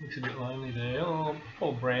 Looks a bit lonely there. Oh,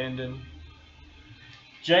 poor Brandon.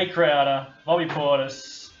 Jay Crowder, Bobby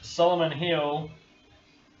Portis, Solomon Hill,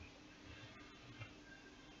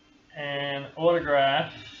 and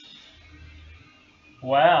autograph.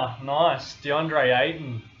 Wow, nice. DeAndre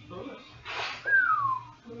Ayton.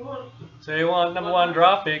 So you want number 1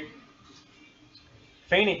 draft pick.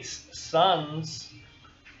 Phoenix Suns.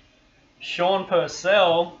 Sean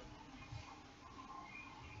Purcell.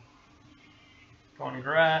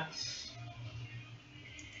 Congrats.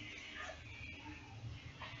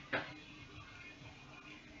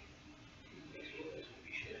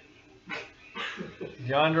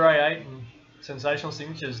 DeAndre Ayton. Sensational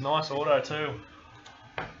signatures. Nice auto too.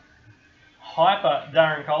 Hyper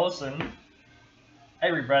Darren Collison.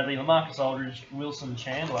 Avery Bradley. LaMarcus Aldridge. Wilson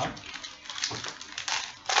Chandler.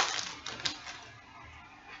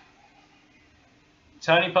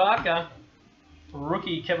 Tony Parker,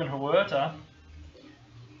 rookie Kevin Huerta,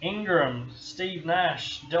 Ingram, Steve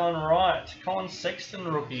Nash, Dylan Wright, Colin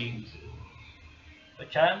Sexton rookie, the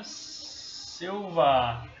Cavs,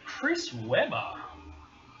 Silver, Chris Webber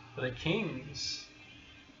for the Kings,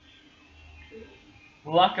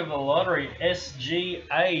 Luck of the Lottery,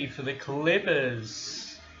 SGA for the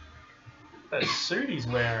Clippers, that suit he's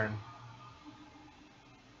wearing,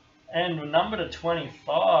 and number to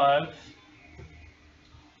 25,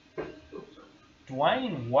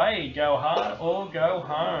 Dwayne Wade, go hard or go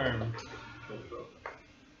home.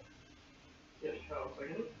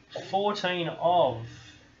 14 of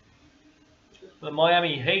the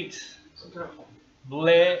Miami Heat,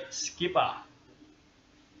 Blair Skipper.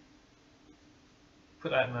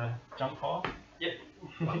 Put that in the junk pile. Yep.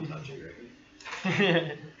 One touch, I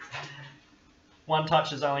reckon. One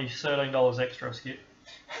touch is only $13 extra, Skip.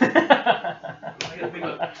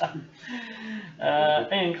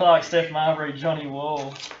 Ian Clark, Steph Marbury, Johnny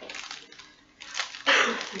Wall.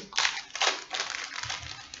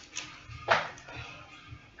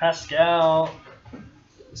 Pascal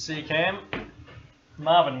Cam,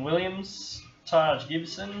 Marvin Williams, Taj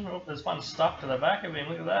Gibson. Oh, there's one stuck to the back of him.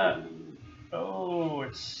 Look at that. Oh,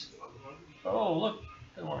 oh, look.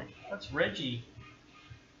 That's Reggie.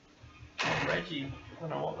 Reggie. I don't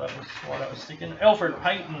know what that was. Why that was sticking. Alfred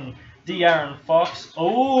Payton, De'Aaron Fox.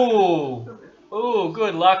 Oh,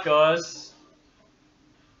 good luck, guys.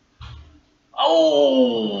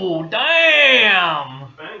 Oh,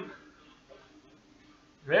 damn. Bang.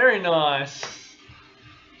 Very nice.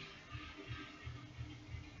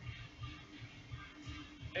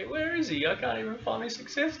 Hey, where is he? I can't even find his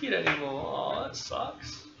success kit anymore. Oh, that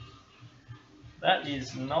sucks. That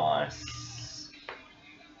is nice.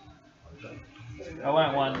 I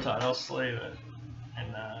won't one touch, I'll sleeve it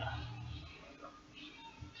and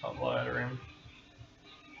top loader him.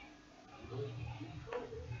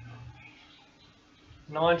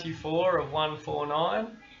 94 of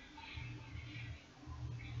 149.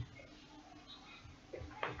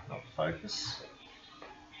 Not focus.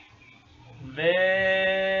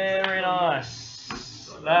 Very nice.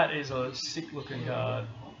 That is a sick looking card.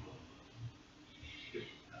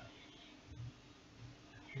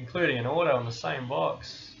 Including an auto in the same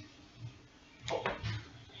box.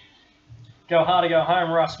 Go hard to go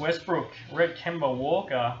home, Russ Westbrook. Red Kemba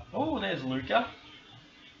Walker. Oh, there's Luka.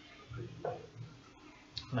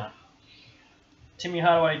 No. Timmy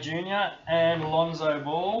Hardaway Jr. and Lonzo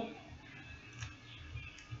Ball.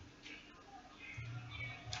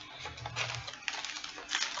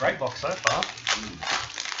 Great box so far.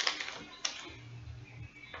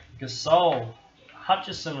 Gasol,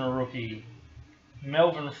 Hutchison rookie.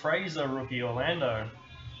 Melvin Fraser rookie, Orlando.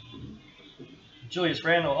 Julius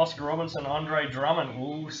Randle, Oscar Robinson, Andre Drummond.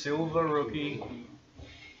 Ooh, silver rookie.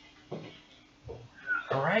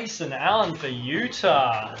 Grayson Allen for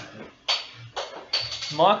Utah.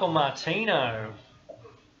 Michael Martino.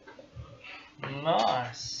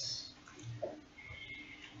 Nice.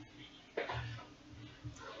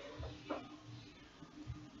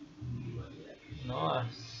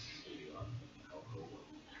 Nice.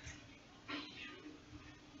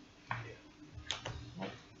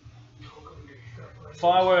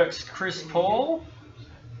 Fireworks, Chris Paul.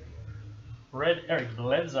 Red Eric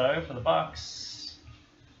Bledsoe for the Bucks.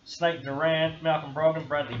 Snake Durant, Malcolm Brogdon,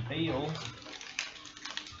 Bradley Beal.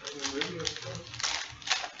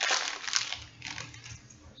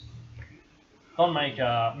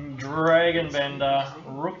 Thonmaker, Dragon Bender,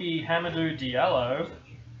 rookie Hamidou Diallo.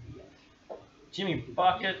 Jimmy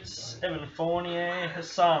Buckets, Evan Fournier,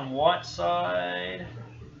 Hassan Whiteside.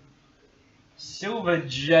 Silver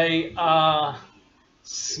J.R.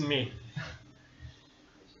 Smith.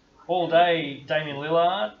 All day, Damian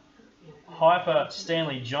Lillard. Hyper,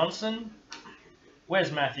 Stanley Johnson.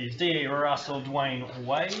 Wes Matthews, D.E. Russell, Dwayne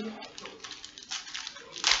Wade.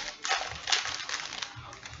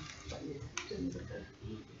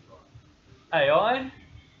 AI.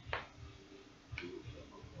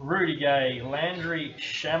 Rudy Gay, Landry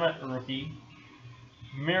Shamet rookie.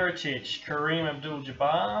 Mirotic, Kareem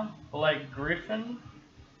Abdul-Jabbar, Blake Griffin.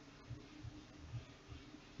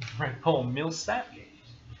 Paul Millsap.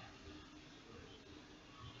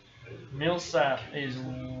 Millsap is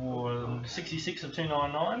 66 of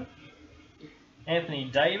 299. Anthony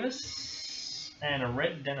Davis and a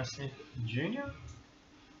red Dennis Smith Jr.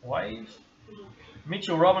 Wave.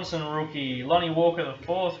 Mitchell Robinson rookie, Lonnie Walker the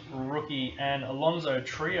fourth rookie, and Alonzo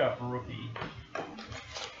Trier rookie.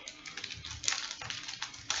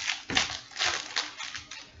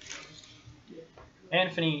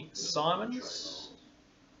 Anthony Simons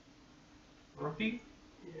rookie.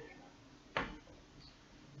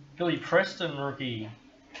 Billy Preston rookie.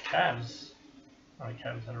 Cavs. Oh,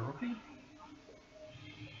 Cavs had a rookie.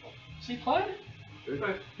 Has he played?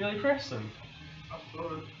 Billy Preston.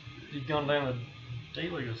 He's gone down the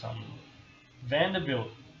D-League or something. Vanderbilt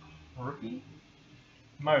rookie.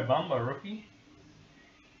 Mo Bamba rookie.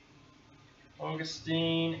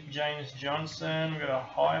 Augustine, James Johnson. We've got a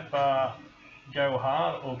hyper go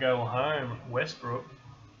hard or go home Westbrook.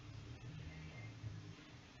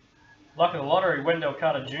 Luck of the lottery, Wendell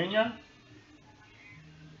Carter Jr.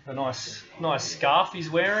 A nice scarf he's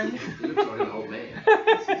wearing. He looks like an old man.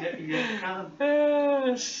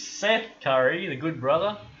 Seth Curry, the good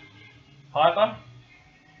brother. Piper.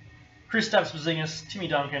 Kristaps Porzingis, Timmy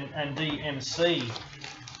Duncan, and DMC.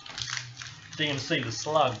 DMC the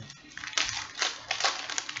Slug.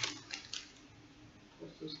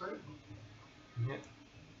 What's this thing? Yep.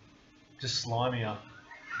 Just slimier.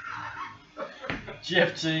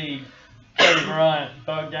 Jeff G, Cody Bryant,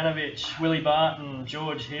 Bogdanovich, Willie Barton,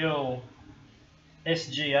 George Hill,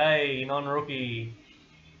 SGA, non-rookie,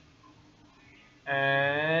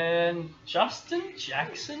 and Justin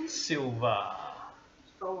Jackson Silva.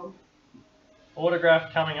 Stolen.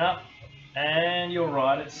 Autograph coming up, and you're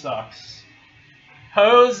right, it sucks.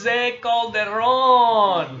 Jose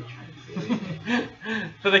Calderon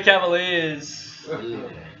for the Cavaliers.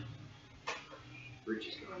 Rich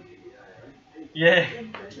is going to be right? Yeah.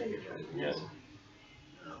 Yeah.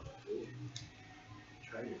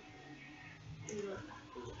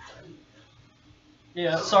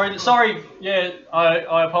 Yeah, sorry. Yeah,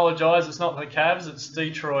 I apologise. It's not the Cavs. It's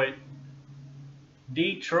Detroit.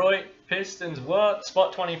 Detroit Pistons. What?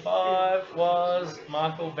 Spot 25 was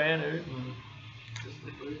Michael Van Houten.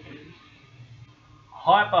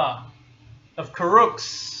 Hyper of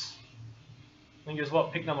Karooks. I think it was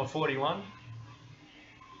what, pick number 41.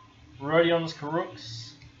 Rodion's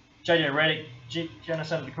Karooks. JJ Redick,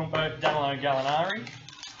 Giannis Antetokounmpo, Danilo Gallinari.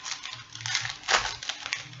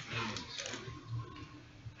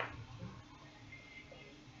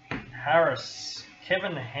 Harris,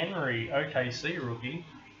 Kevin Henry, OKC rookie.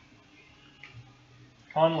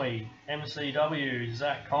 Conley, MCW,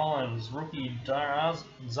 Zach Collins, rookie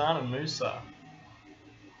Zana Musa.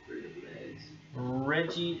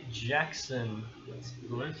 Reggie Jackson,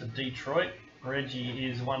 for Detroit. Reggie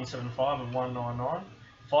is 175 of 199.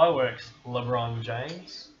 Fireworks, LeBron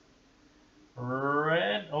James.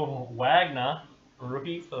 Wagner,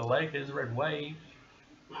 rookie for the Lakers, Red Wave.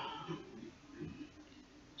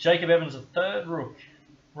 Jacob Evans, a third rook.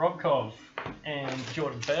 Robkov and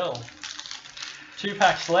Jordan Bell. 2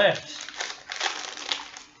 packs left.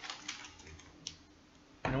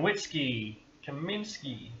 Nowitzki,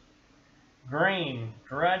 Kaminsky, Green,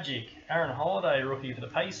 Dragic, Aaron Holiday, rookie for the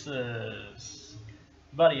Pacers.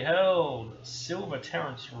 Buddy Held, Silver,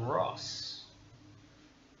 Terrence Ross.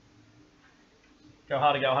 Go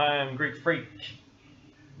hard to go home, Greek Freak.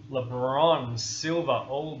 LeBron, Silver,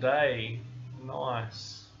 all day.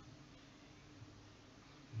 Nice.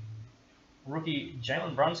 Rookie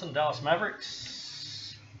Jalen Brunson, Dallas Mavericks.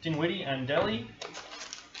 Dinwiddie and Delhi.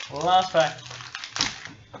 Last pack.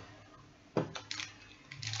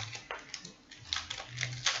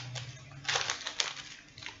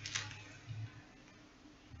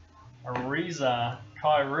 Ariza,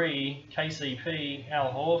 Kyrie, KCP,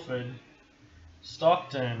 Al Horford,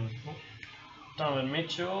 Stockton, Donovan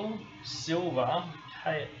Mitchell, Silva,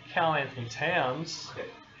 Karl Anthony Towns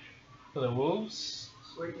for the Wolves.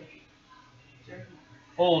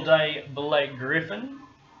 All day Blake Griffin.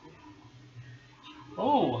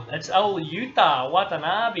 Oh, it's Yuta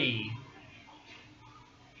Watanabe.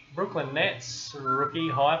 Brooklyn Nets rookie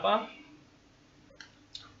Hyper.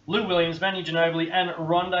 Lou Williams, Manu Ginobili, and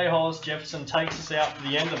Rondé Hollis Jefferson takes us out for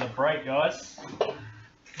the end of the break, guys.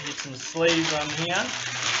 Get some sleeves on here.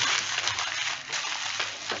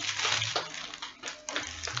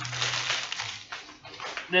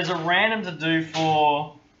 There's a random to do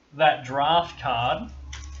for that draft card.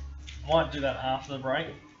 Might do that after the break.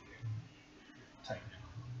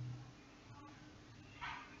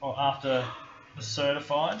 Or after the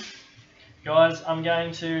certified. Guys, I'm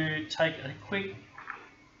going to take a quick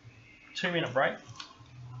 2-minute break.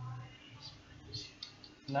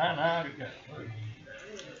 No, go.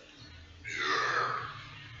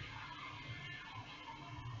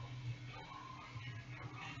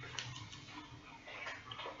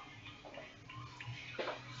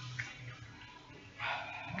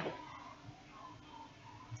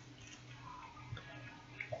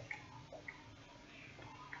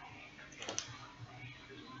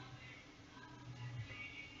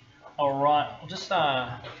 Alright, I'll just do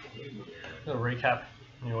a recap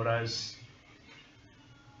on the autos.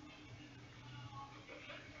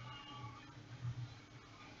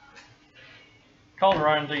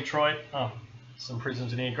 Calderon, Detroit. Oh, some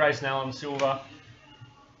prisms in here. Grayson Allen, Silver.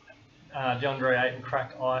 DeAndre Ayton,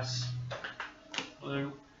 cracked ice.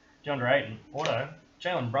 Blue. DeAndre Ayton, auto.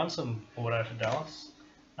 Jalen Brunson, auto for Dallas.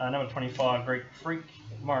 Number 25, Greek Freak.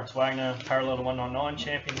 Moritz Wagner, parallel to 199,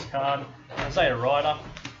 Champions card. Isaiah Ryder.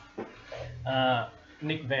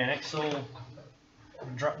 Nick Van Exel,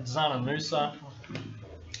 Zana Musa,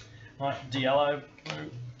 Diallo,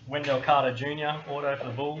 Wendell Carter Jr., auto for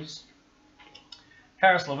the Bulls,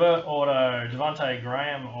 Karis LeVert, auto, Devontae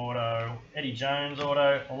Graham, auto, Eddie Jones,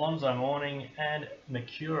 auto, Alonzo Mourning, and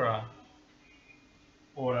Makura,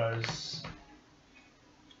 autos.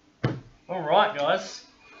 Alright guys,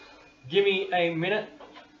 give me a minute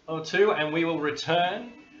or two and we will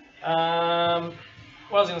return. What I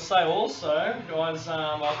was going to say also, guys,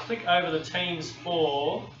 I'll click over the teams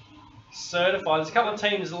for certified. There's a couple of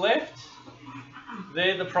teams left.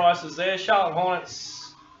 They're the prices there. Charlotte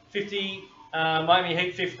Hornets 50, Miami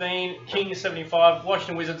Heat 15, Kings 75,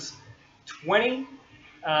 Washington Wizards 20.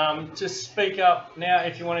 Just speak up now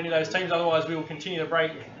if you want any of those teams, otherwise we will continue the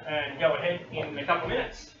break and go ahead in a couple of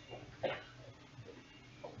minutes.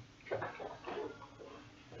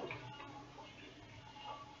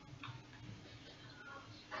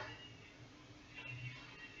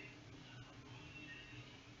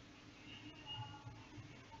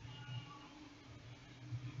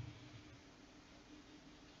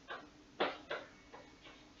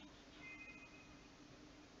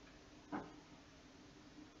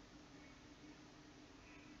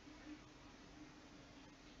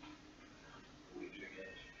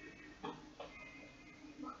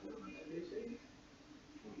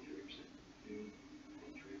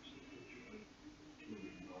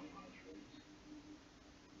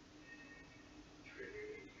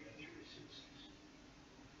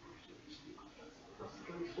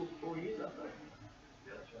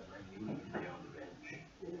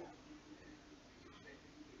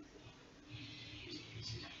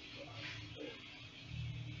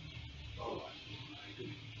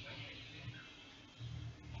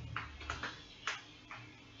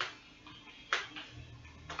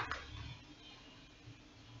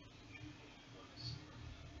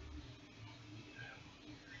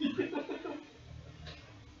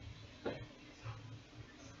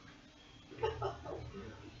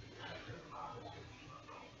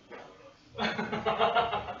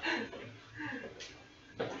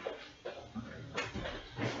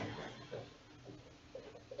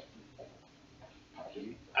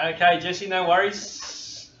 Okay, Jesse, no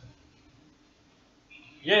worries.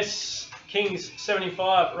 Yes, Kings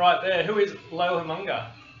 75 right there. Who is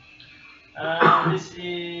Lohamunga? This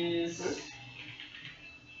is...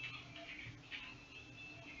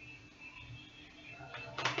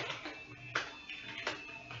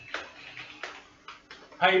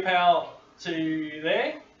 PayPal to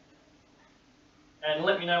there. And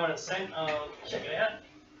let me know when it's sent. I'll check it out.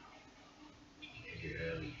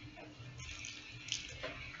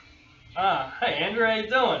 Ah, hey Andrew, how you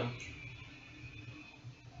doing?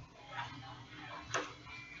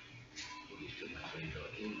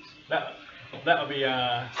 That would be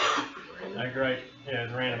a great, yeah,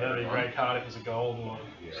 it's random. That would be a great card if it's a gold or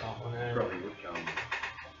something. Yeah. Probably would come.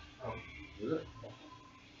 Is it?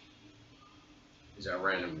 Is that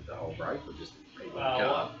random with the whole break or just people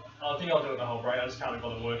Well, I think I'll do it the whole break. I just can't be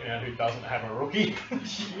bothered working out who doesn't have a rookie.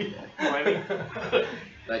 Maybe.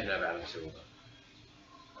 They can have Adam Silver.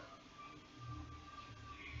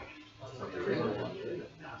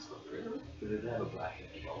 Did it have a black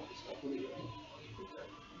and gold stuff?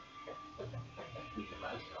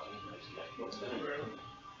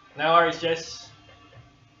 No worries, Jess.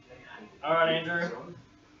 Alright, Andrew.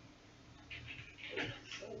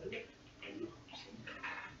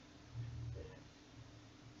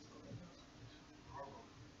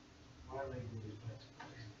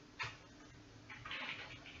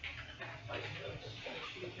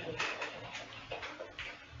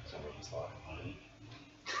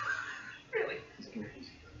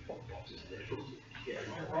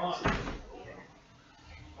 Right.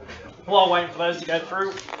 While waiting for those to go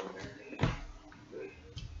through.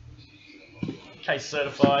 Case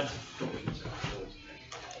certified.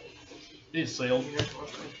 It is sealed.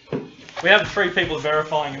 We have 3 people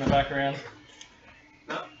verifying in the background.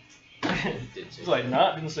 It's like,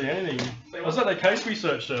 nah, didn't see anything. Was that the case we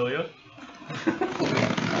searched earlier?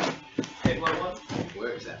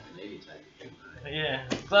 Works that for me to take it. Yeah,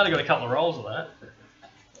 glad I got a couple of rolls of that.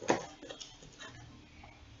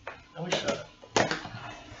 I wish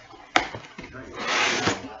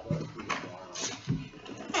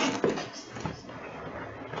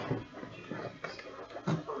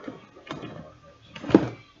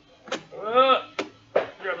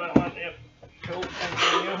grab that one, yep. Cool,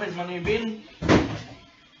 thank you. Here's my new bin.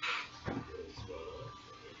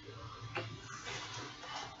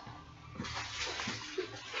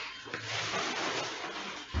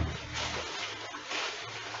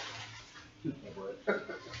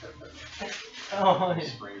 Oh, yeah.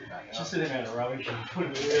 Just an amount of rubbish and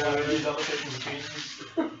putting it in these other people's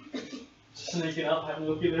bins. Sneaking up, having a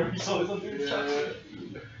look in there every time something is chucked.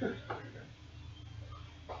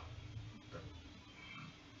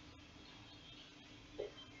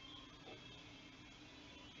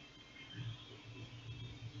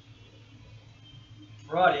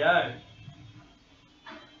 Rightio.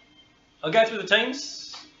 I'll go through the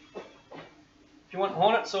teams. you want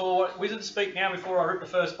Hornets or Wizards, speak now before I rip the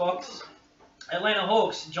first box. Atlanta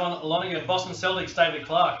Hawks, John Lonergan. Boston Celtics, David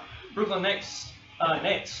Clark. Brooklyn Nets,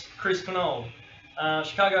 Chris Knoll.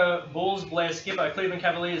 Chicago Bulls, Blair Skipper. Cleveland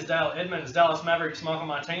Cavaliers, Dale Edmonds. Dallas Mavericks, Michael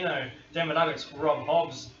Martino. Denver Nuggets, Rob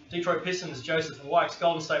Hobbs. Detroit Pistons, Joseph Wikes.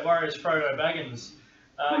 Golden State Warriors, Frodo Baggins.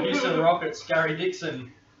 Houston Rockets, Gary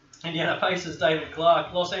Dixon. Indiana Pacers, David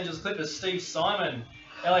Clark. Los Angeles Clippers, Steve Simon.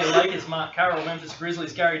 LA Lakers, Mark Carroll. Memphis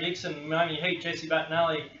Grizzlies, Gary Dixon. Miami Heat, Jesse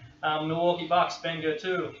Battinelli. Milwaukee Bucks, Ben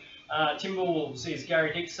Gertu. Timberwolves is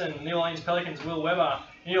Gary Dixon. New Orleans Pelicans, Will Weber.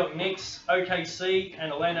 New York Knicks, OKC,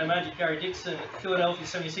 and Orlando Magic, Gary Dixon. Philadelphia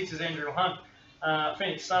 76ers, Andrew Hunt.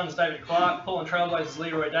 Phoenix Suns, David Clark. Portland Trailblazers,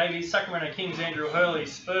 Leroy Davies. Sacramento Kings, Andrew Hurley.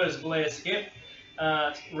 Spurs, Blair Skip.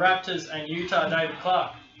 Raptors and Utah, David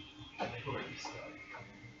Clark.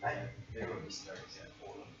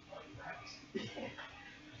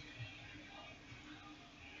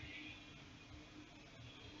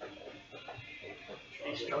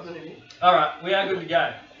 Alright, we are good to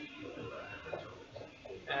go.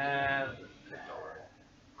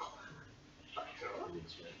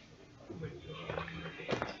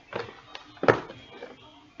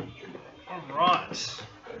 Alright.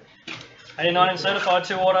 89 certified,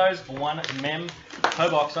 2 autos, 1 mem per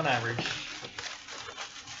box on average.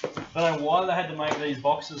 I don't know why they had to make these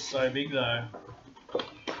boxes so big though.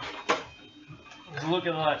 Look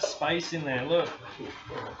at all that space in there, look.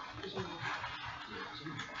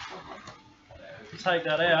 Take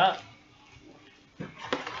that out.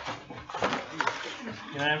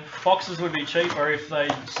 You know, boxes would be cheaper if they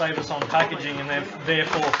save us on packaging and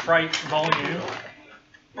therefore freight volume.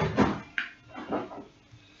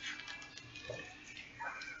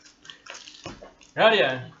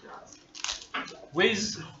 Rightio.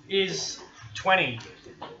 Wiz is 20.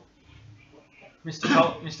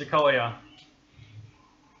 Mr. Collier.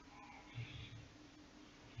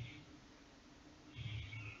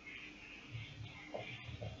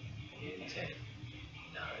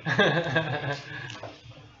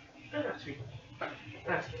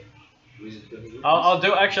 I'll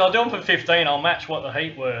do them for 15. I'll match what the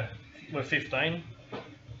Heat were 15.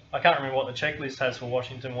 I can't remember what the checklist has for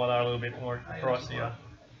Washington, why they're a little bit more pricier.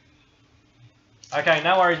 Okay,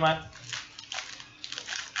 no worries, mate.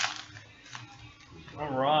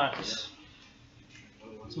 Alright.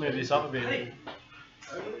 Let's move this up a bit.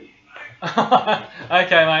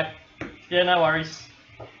 Okay, mate. Yeah, no worries.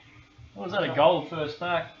 What was that, a gold first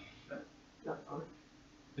pack?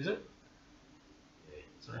 Is it?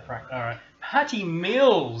 Alright. Patty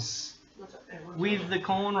Mills with the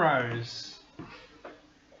cornrows.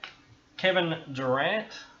 Kevin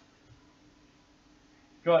Durant.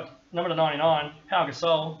 Got number to 99, Pau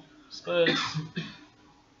Gasol, Spurs.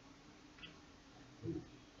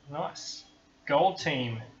 Nice. Gold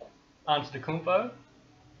team, Antetokounmpo.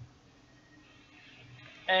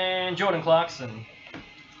 And Jordan Clarkson.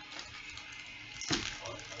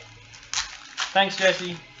 Thanks,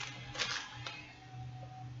 Jesse.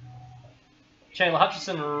 Chandler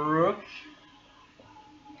Hutchison, Rook.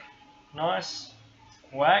 Nice.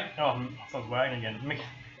 Oh, I thought it was Wagner again.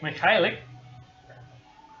 Mikhailik.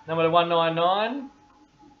 Number 199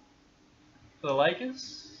 for the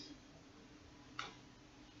Lakers.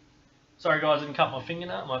 Sorry guys, I didn't cut my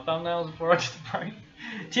fingernail, my thumbnails before I did the break.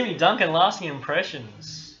 Timmy Duncan, lasting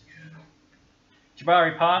impressions.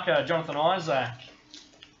 Jabari Parker, Jonathan Isaac.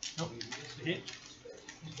 Oh, hit.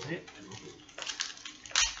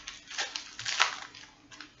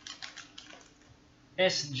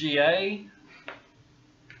 SGA.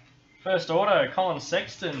 First auto, Colin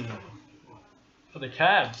Sexton for the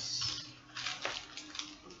Cavs.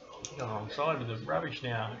 Going wrong side with the rubbish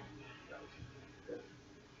now.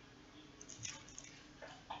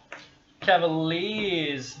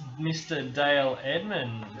 Cavaliers, Mr. Dale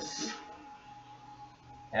Edmonds.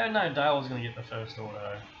 How did I know Dale was going to get the first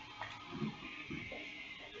auto?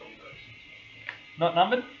 Not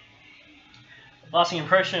numbered? Lasting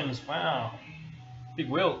impressions, wow. Big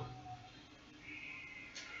Will.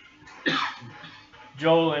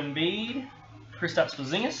 Joel Embiid, Kristaps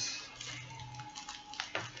Porzingis.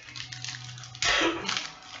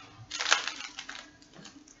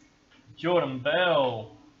 Jordan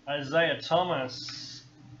Bell, Isaiah Thomas.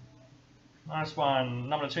 Nice one.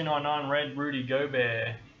 Number 299, red, Rudy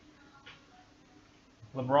Gobert.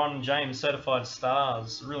 LeBron James, certified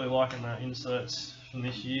stars. Really liking the inserts from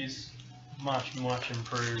this year's. Much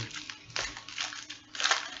improved.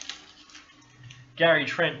 Gary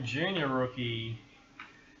Trent Jr. rookie.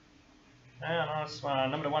 Oh, nice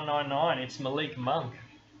one. Number 199, it's Malik Monk.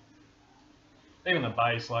 Even the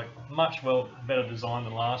base, like, much better design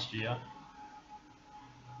than last year.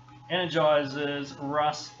 Energizers,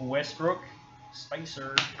 Russ Westbrook,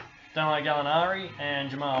 Spacer, Danilo Gallinari, and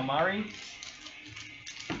Jamal Murray.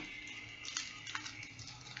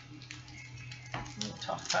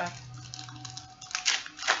 Tough pack.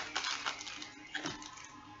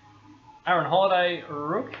 Aaron Holiday,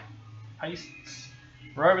 Rook, Pastes,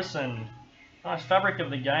 Roberson. Nice fabric of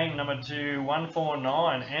the game, number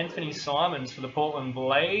 2/149. Anthony Simons for the Portland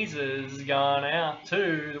Blazers, gone out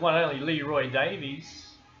to the one and only Leroy Davies.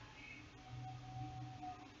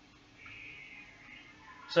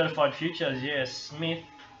 Certified Futures, yes, Smith,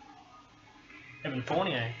 Evan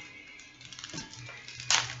Fournier.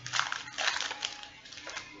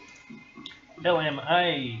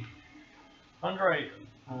 LMA, Andre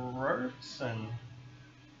Robertson.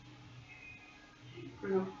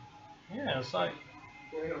 Yeah, it's like,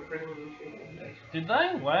 did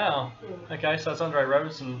they? Wow. Okay, so it's Andre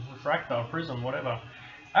Robertson, Refractor, Prism, whatever.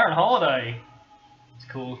 Aaron Holiday. It's a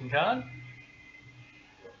cool looking card.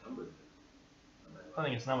 I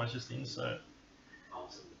think it's number, it's just the insert.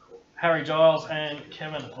 Harry Giles and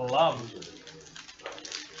Kevin Love.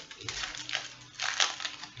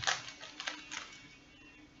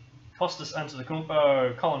 Costas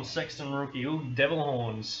Antetokounmpo, Colin Sexton rookie. Ooh, Devil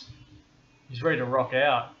Horns. He's ready to rock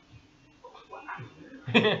out.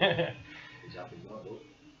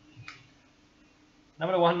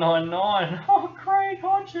 Number 199. Oh, Craig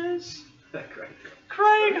Hodges.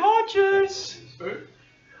 Craig Hodges.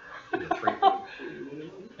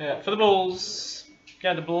 Yeah, for the Bulls.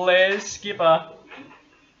 Going to Blair Skipper.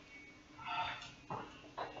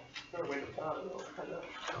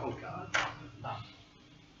 Oh god.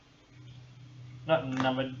 Not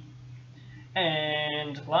numbered.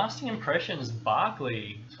 And lasting impressions,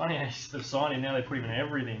 Barkley. It's funny how they've signed him, now they put him in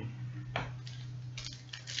everything.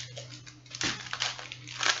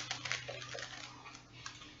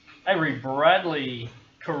 Avery Bradley,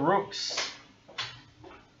 Karooks,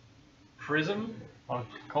 Prism. I'll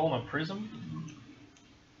call him a Prism.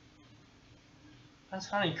 That's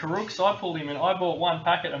funny. Karooks, I pulled him in. I bought one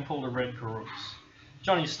packet and pulled a red Karooks.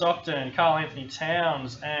 Johnny Stockton, Carl Anthony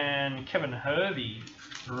Towns, and Kevin Hervey,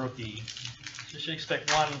 rookie. So you should expect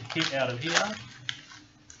one hit out of here.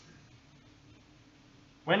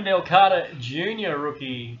 Wendell Carter Jr.,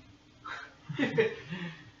 rookie.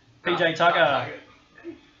 PJ Tucker.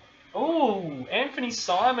 Ooh, Anthony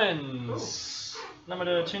Simons. Number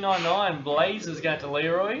 299, Blazers going to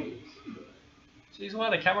Leroy. Jeez, why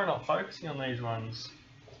are the camera not focusing on these ones?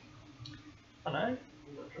 I don't know.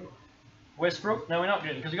 Westbrook? No, we're not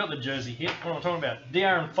getting, because we got the jersey hit. What am I talking about?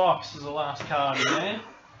 De'Aaron Fox is the last card in there.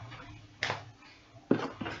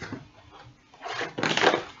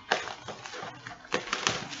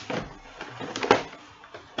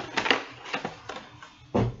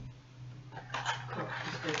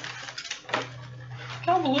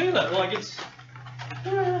 Can't believe it. Like, it's...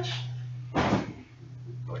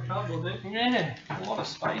 Yeah, a lot of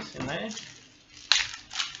space in there.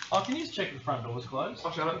 Oh, can you just check the front door's closed?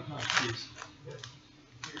 I'll shut up. Oh, cheers.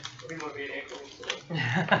 We might be an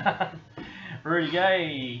ankle. Rudy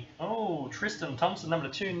Gay. Oh, Tristan Thompson, number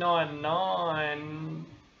 299.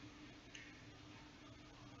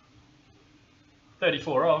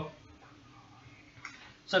 34 off.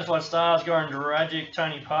 Certified Stars, Goran Dragic,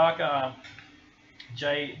 Tony Parker,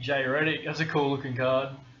 J Redick. That's a cool looking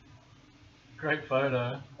card. Great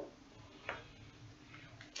photo.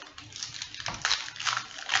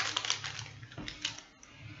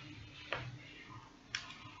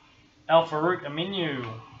 Al Farouk Aminu,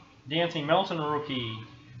 D'Anthony Melton rookie,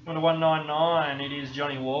 number 199, it is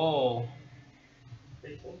Johnny Wall.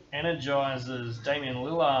 Energizers, Damian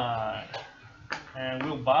Lillard, and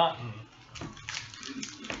Will Barton.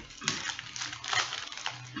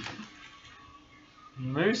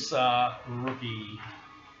 Musa rookie,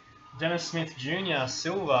 Dennis Smith Jr.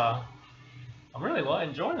 silver. I'm really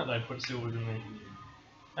enjoying that they put silvers in there.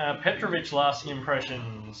 Petrovic lasting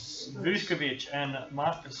impressions, Vuskovic and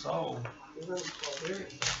Marc Gasol.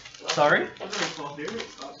 Sorry?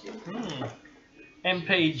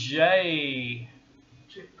 MPJ.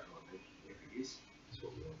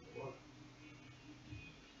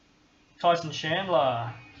 Tyson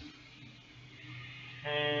Chandler.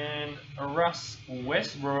 And Russ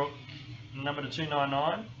Westbrook, number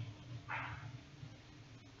 299.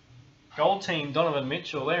 Gold team, Donovan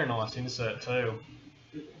Mitchell. They're a nice insert too.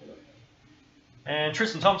 And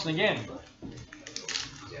Tristan Thompson again.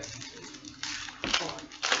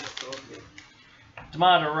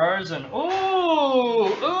 DeMar DeRozan. Ooh!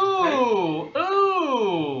 Ooh!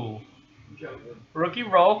 Ooh! Rookie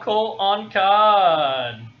roll call on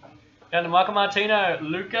card. Down to Michael Martino,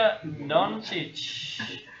 Luka Doncic.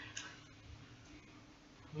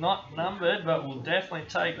 Not numbered, but we'll definitely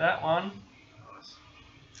take that one.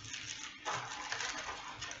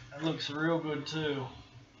 It looks real good too.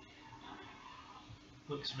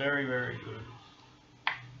 Looks very, very good.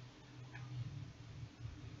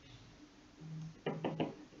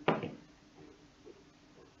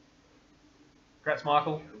 Congrats,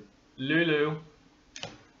 Michael. Lulu.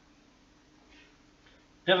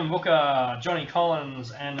 Devin Booker, Johnny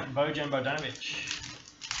Collins, and Bojan Bogdanovic.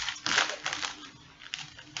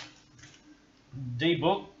 D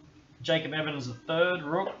Book, Jacob Evans III,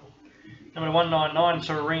 Rook. Number 199,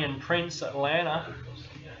 Torian Prince, Atlanta.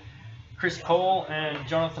 Chris Paul and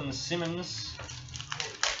Jonathan Simmons.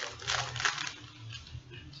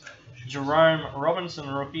 Jerome Robinson,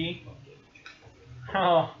 rookie.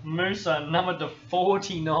 Oh, Musa, number to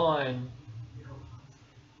 49.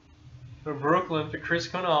 For Brooklyn, for Chris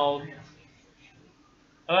Kunald.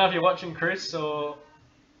 I don't know if you're watching, Chris, or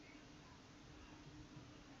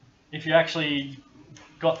if you actually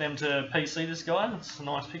got them to PC this guy. It's a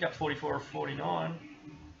nice pickup, 44 of 49.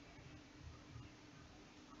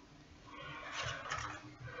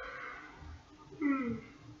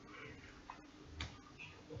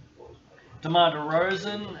 DeMar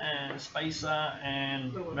DeRozan and Spacer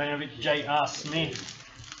and Bogdanovic, J.R. Smith.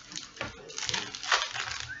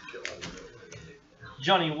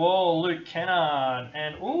 Johnny Wall, Luke Kennard,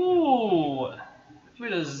 and ooh, a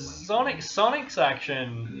bit of Sonics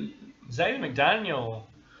action. Xavier McDaniel,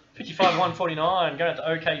 55-149, going out to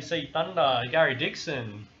OKC Thunder, Gary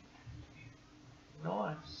Dixon.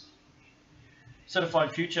 Nice.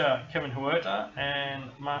 Certified Future, Kevin Huerta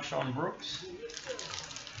and Marshawn Brooks.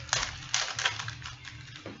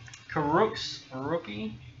 Karooks,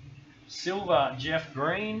 rookie. Silver, Jeff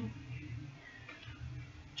Green.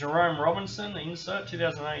 Jerome Robinson, insert,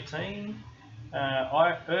 2018.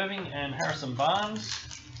 Irving and Harrison Barnes.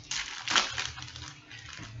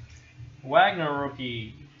 Wagner,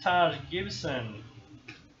 rookie. Taj Gibson.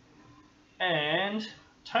 And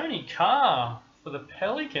Tony Carr for the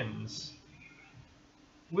Pelicans.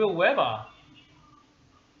 Will Weber.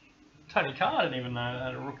 Tony Carr, I didn't even know I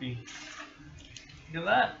had a rookie. Look at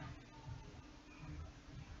that.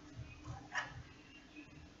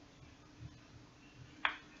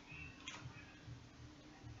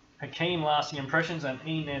 Hakeem, lasting impressions, and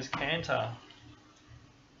Inez Cantor.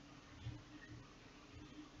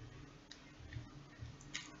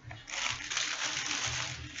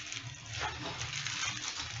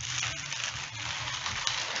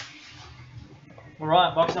 All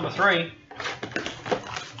right, box number 3.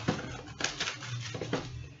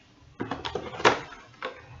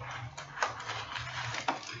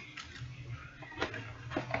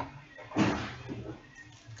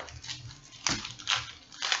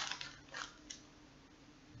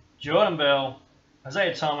 Jordan Bell,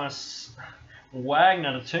 Isaiah Thomas,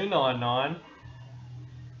 Wagner to 299,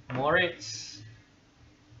 Moritz,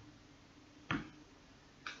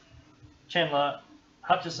 Chandler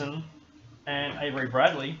Hutchison, and Avery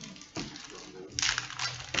Bradley.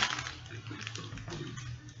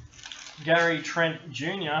 Gary Trent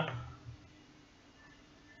Jr.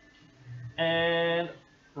 and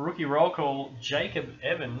rookie roll call Jacob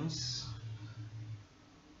Evans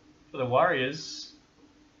for the Warriors.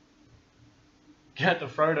 Get the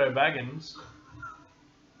Frodo Baggins.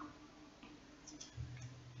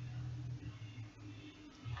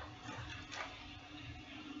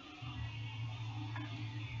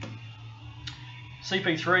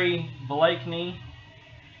 CP3, Blakeney,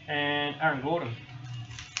 and Aaron Gordon.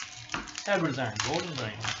 How good has Aaron Gordon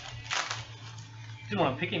been? Didn't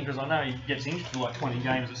want to pick him because I know he gets injured for like 20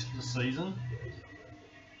 games this season.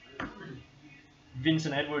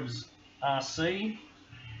 Vincent Edwards, RC.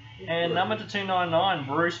 And number to 299,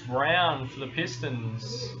 Bruce Brown for the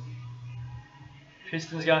Pistons.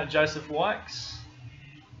 Pistons going to Joseph Wykes.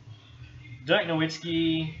 Dirk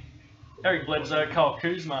Nowitzki, Eric Bledsoe, Kyle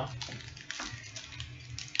Kuzma.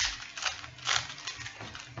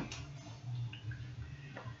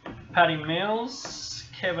 Patty Mills,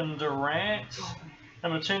 Kevin Durant.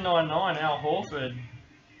 Number 299, Al Horford,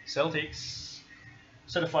 Celtics.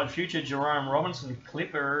 Certified Future, Jerome Robinson,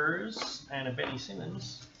 Clippers. And a Benny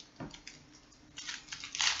Simmons.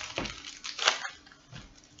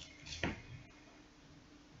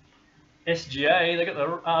 SGA, they got the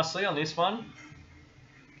RC on this one.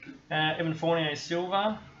 Evan Fournier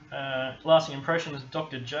Silver. Lasting impressions,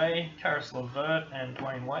 Dr. J, Karis LeVert, and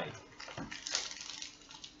Dwayne Wade.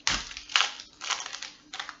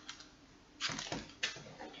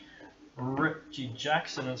 Reggie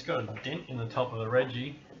Jackson, it's got a dent in the top of the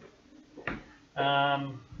Reggie.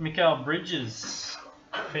 Mikal Bridges,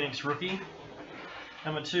 Phoenix rookie.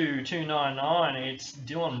 Number 299, it's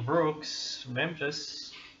Dylan Brooks,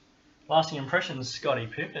 Memphis. Lasting impressions, Scottie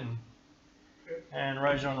Pippen. And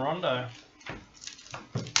Rajon Rondo.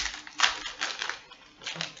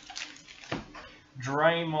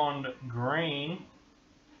 Draymond Green.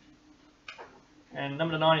 And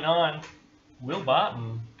number 99, Will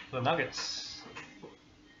Barton for the Nuggets.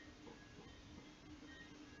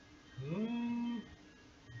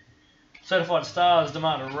 Certified Stars,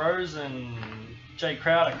 DeMar DeRozan, Jay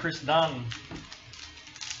Crowder, Chris Dunn.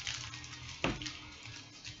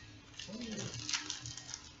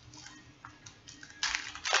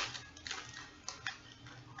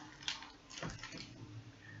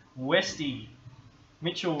 Westy,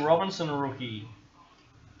 Mitchell Robinson rookie.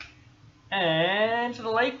 And to the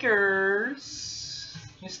Lakers,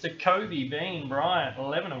 Mr. Kobe Bean Bryant,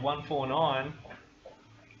 11 of 149.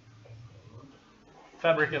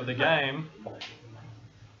 Fabric of the game.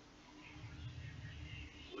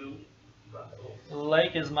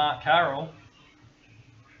 Lakers, Mark Carroll.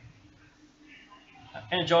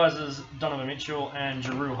 Energizers, Donovan Mitchell and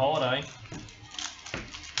Jrue Holiday.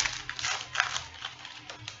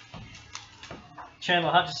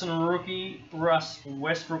 Chandler Hutchison rookie, Russ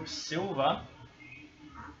Westbrook silver.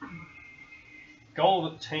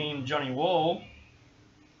 Gold team, Johnny Wall.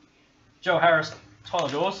 Joe Harris, Tyler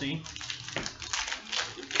Dorsey.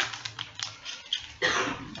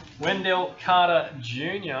 Wendell Carter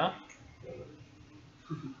Jr.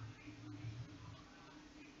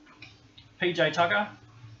 PJ Tucker.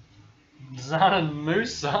 Zanan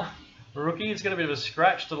Musa rookie. He's got a bit of a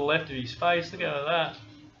scratch to the left of his face. Look at that.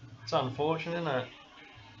 It's unfortunate, isn't it?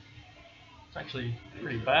 It's actually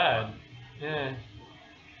pretty bad. Yeah.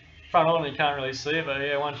 Front on you can't really see it, but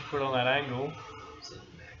yeah, once you put it on that angle.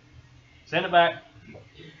 Send it back.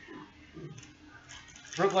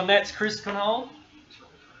 Brooklyn Nets, Chris Connell.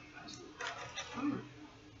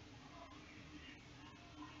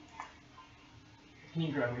 Can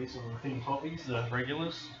you grab me some thin toppies, the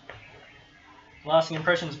regulars? Lasting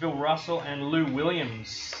impressions, Bill Russell and Lou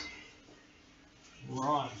Williams.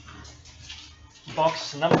 Right.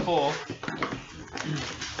 Box number 4.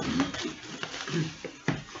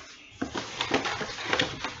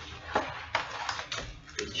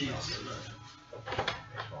 Cheers.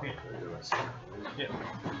 Yeah,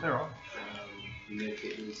 they're all right.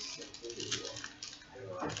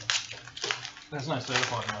 There's no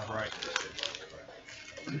certified no break.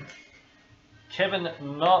 Kevin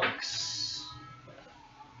Knox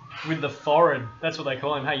with the foreign. That's what they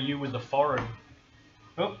call him. Hey, you with the foreign.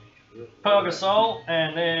 Oh, Pau Gasol,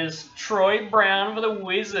 and there's Troy Brown for the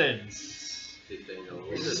Wizards.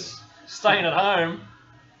 Wizards. Staying at home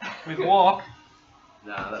with Walk.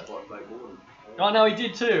 Nah, that bloke played more. Oh no, he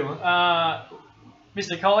did too.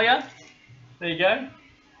 Mr. Collier. There you go.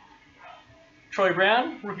 Troy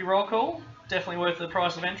Brown, rookie roll call. Definitely worth the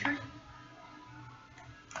price of entry.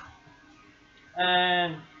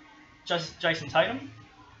 And Jason Tatum.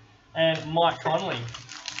 And Mike Conley.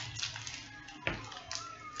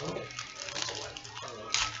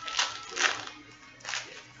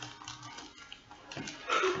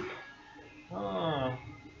 Oh,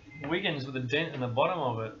 Wiggins with a dent in the bottom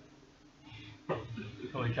of it. You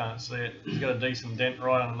probably can't see it. He's got a decent dent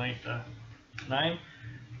right underneath the name.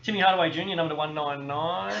 Timmy Hardaway Jr., number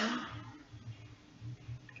 199.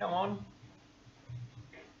 Come on.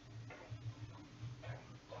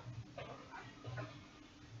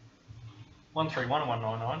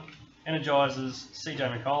 $131,199. Energizers,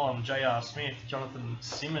 CJ McCollum, J.R. Smith, Jonathan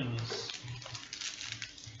Simmons.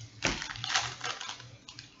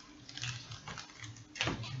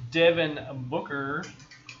 Devin Booker,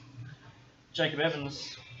 Jacob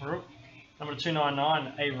Evans, number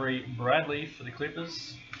 299, Avery Bradley for the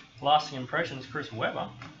Clippers. Lasting impressions, Chris Webber.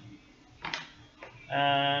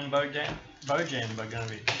 And Bojan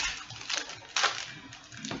Bogdanovic.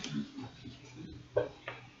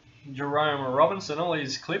 Jerome Robinson, all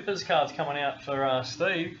these Clippers cards coming out for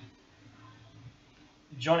Steve.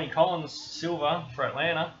 Johnny Collins, silver for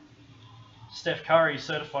Atlanta. Steph Curry,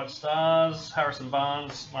 certified stars. Harrison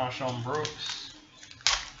Barnes, Marshawn Brooks.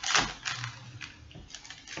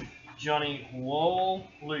 Johnny Wall,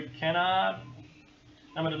 Luke Kennard.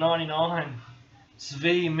 Number 99,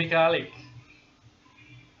 Svi Mikalik.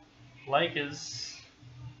 Lakers.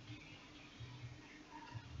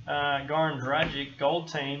 Goran Dragic, gold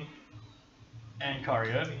team. And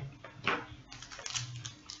Kyrie Irving.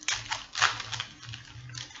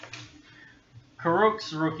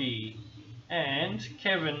 Karooks rookie. And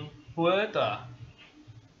Kevin Huerta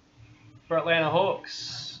for Atlanta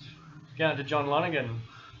Hawks. Going to John Lonergan.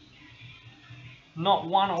 Not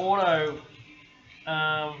one auto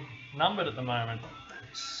numbered at the moment.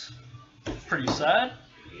 It's pretty sad.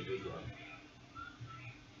 Yeah, big one.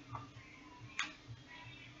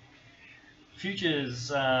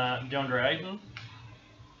 Futures, DeAndre Ayton,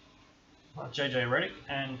 JJ Redick,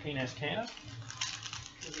 and Enes Kanter.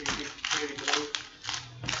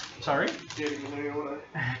 Sorry?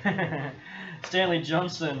 Stanley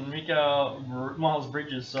Johnson, Miles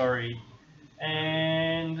Bridges, sorry.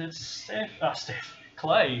 And it's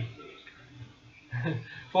Clay.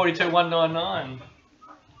 42,199.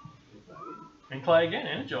 And Clay again,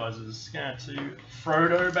 Energizers. Going to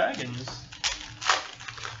Frodo Baggins.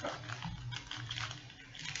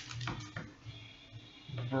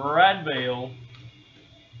 Brad Beal.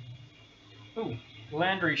 Ooh,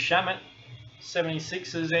 Landry Shamet.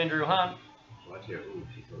 76ers, Andrew Hunt. Right here, ooh,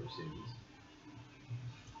 she thought it was Simmons.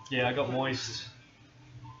 Yeah, I got moist.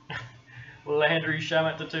 Landry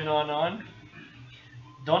Shamet to 299.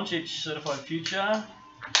 Doncic, Certified Future.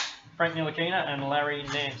 Frank Ntilikina and Larry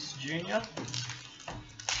Nance Jr.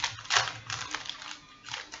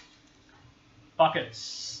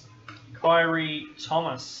 Buckets. Kyrie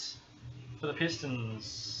Thomas for the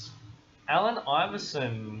Pistons. Allen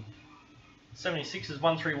Iverson. 76ers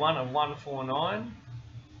 131 of 149.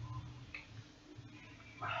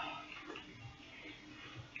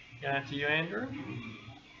 Going after you, Andrew.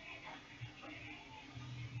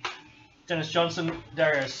 Dennis Johnson,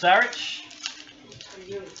 Dario Saric.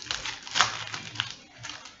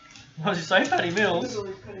 What did you say, Patty Mills?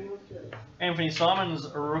 Anthony Simons,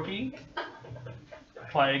 a rookie.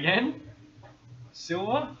 Play again.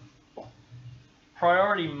 Silver.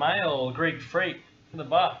 Priority Mail, Greek Freak for the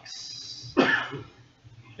Bucks.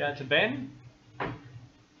 Going to Ben.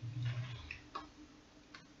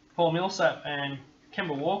 Paul Millsap and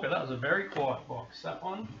Kemba Walker. That was a very quiet box, that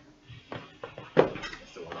one.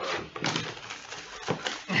 That's the one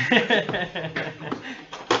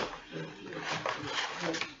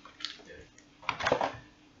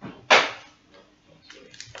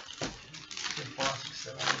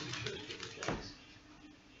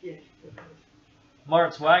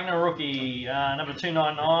Moritz Wagner, rookie, number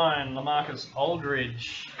 299, Lamarcus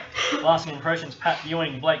Aldridge. Lasting impressions, Pat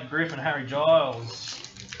Ewing, Blake Griffin, Harry Giles.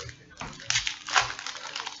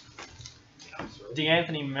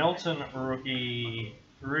 DeAnthony Melton, rookie,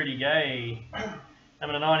 Rudy Gay.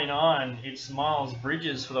 Number 99, it's Miles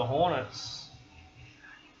Bridges for the Hornets.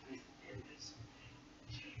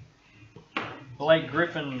 Blake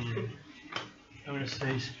Griffin. I'm going to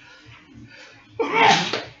sneeze.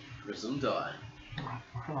 Grissom die.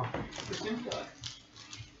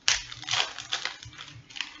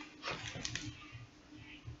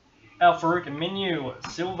 Al Farouk Aminu,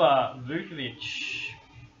 Silva, Vukovic.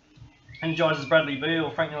 Energizers Bradley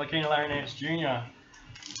Beal, Frank Ntilikina, Larry Nance Jr.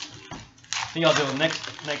 I think I'll do the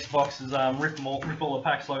next box is rip all the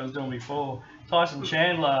packs like I was doing before. Tyson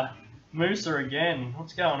Chandler, Musa again.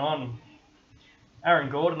 What's going on? Aaron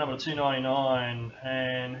Gordon, number 299,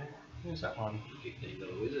 and who's that one?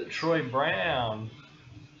 $15 Wizards. Troy Brown,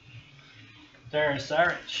 Dario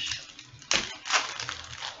Saric,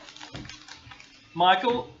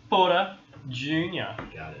 Michael Porter Jr.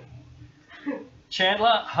 Got it.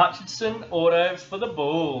 Chandler Hutchinson auto for the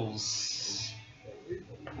Bulls.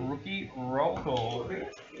 Rookie roll call. Yeah,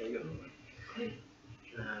 you got it.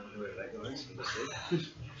 Whoever that guy is,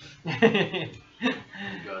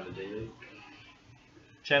 going to D-League.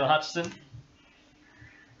 Chandler Hutchinson.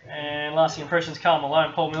 And lasting impressions, Karl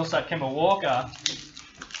Malone, Paul Millsap, Kemba Walker.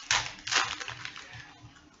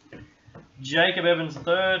 Jacob Evans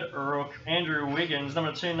III, Rook, Andrew Wiggins,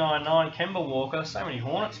 number 299, Kemba Walker. So many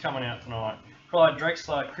Hornets coming out tonight. Clyde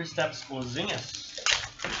Drexler, Kristaps Porzingis.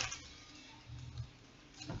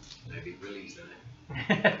 No big willies though.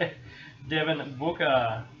 Devin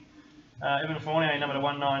Booker. Evan Fournier, number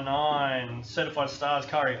 199. Certified Stars,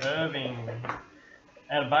 Kyrie Irving.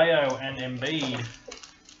 Adebayo and Embiid.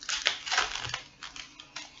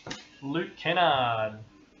 Luke Kennard.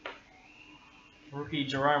 Rookie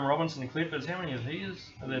Jerome Robinson, Clippers. How many of these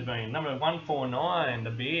have there been? Number 149, the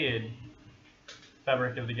Beard.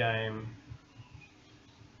 Fabric of the game.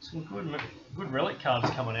 Some good relic cards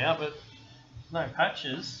coming out, but no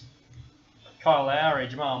patches. Kyle Lowry,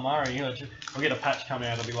 Jamal Murray. We'll get a patch coming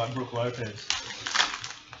out, it'll be like Brook Lopez.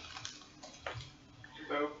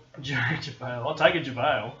 JaVale. I'll take a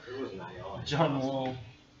JaVale. It wasn't AI. John Wall.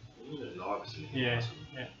 It wasn't an Iverson. Yeah,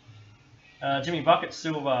 yeah. Jimmy Bucket,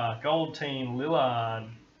 Silver. Gold Team, Lillard.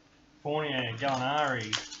 Fournier,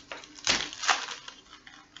 Gallinari.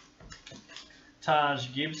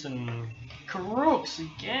 Taj Gibson. Crooks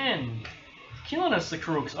again. Killing us, the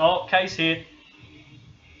Crooks. Oh, case hit.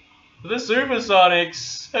 The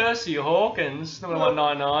Supersonics. Percy Hawkins, number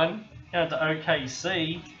 199. Going to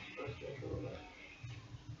OKC.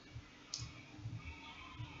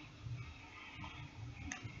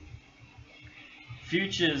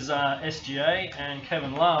 Futures SGA and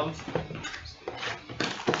Kevin Love.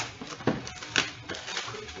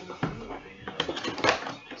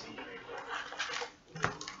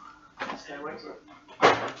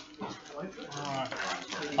 Alright.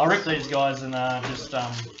 I'll rip these guys and just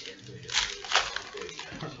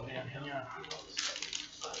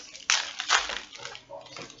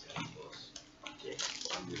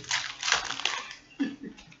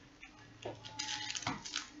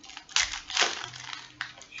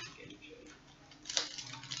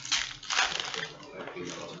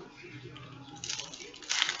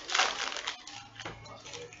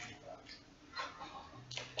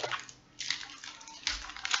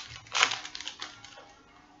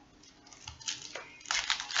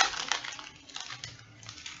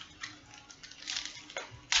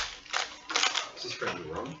Is this friendly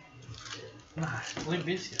wrong? Limp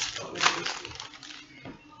Bizkit.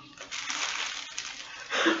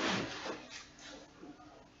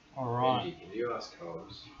 Alright. Benji, can you ask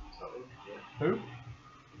Coles something? Yeah. Who? Benji,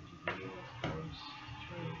 can you ask Coles?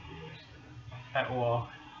 At war.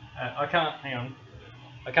 I can't, hang on.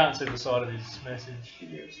 I can't see the side of his message.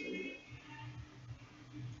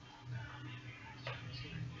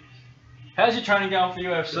 How's your training going for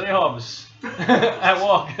UFC, Hobbs? At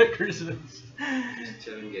what? At Christmas. Just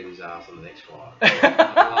tell him to get his ass on the next flight.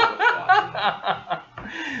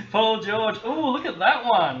 Paul George. Ooh, look at that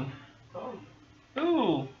one.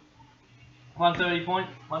 Ooh. 130 point,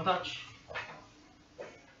 one touch.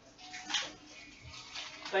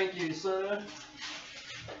 Thank you, sir.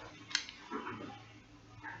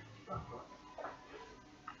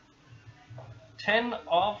 Ten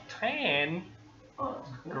of 10.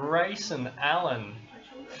 Grayson Allen.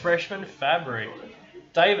 Freshman fabric.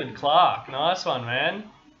 David Clark. Nice one, man.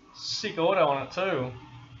 Sick auto on it, too.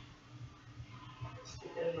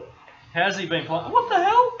 How's he been playing? What the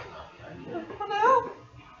hell? What the hell?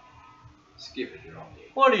 Skip it, you're on.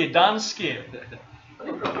 What have you done, Skip?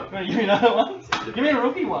 You want to give me another one? Give me a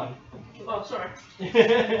rookie one. Oh, sorry. You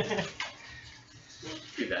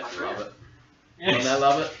guys love it. Don't they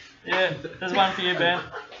love it? Yeah, there's one for you, Ben.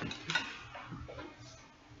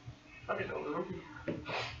 I didn't know the rookie.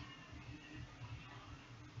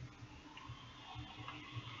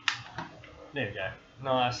 There we go.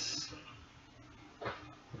 Nice.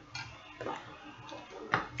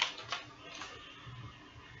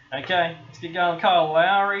 Okay, let's get going. Kyle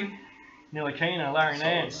Lowry, Ntilikina, Larry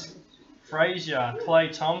Nance, Frazier, Clay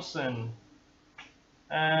Thompson,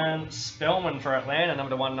 and Spellman for Atlanta,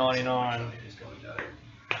 number 199.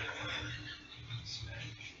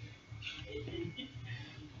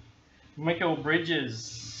 Michael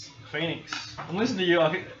Bridges, Phoenix. I'm listening to you.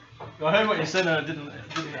 I heard what you said and it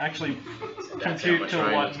didn't actually compute to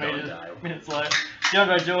what minutes later.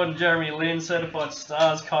 DeAndre Jordan, Jeremy Lin, Certified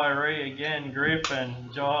Stars, Kyrie again, Griffin,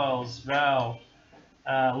 Giles, Val,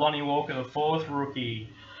 Lonnie Walker, the 4th rookie,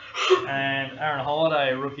 and Aaron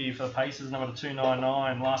Holiday, rookie for Pacers, number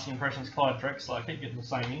 299. Lasting impressions, Clyde Drexler. I keep getting the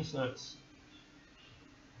same inserts.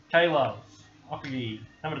 K-Love, Okagi,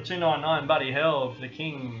 number 299. Buddy Held for the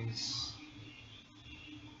Kings.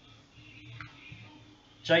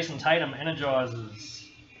 Jason Tatum, Energizers.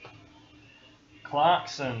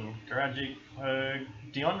 Clarkson, Dragic,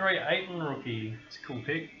 DeAndre Ayton, rookie. It's a cool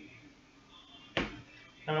pick.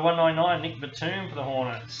 Number 199, Nick Batum for the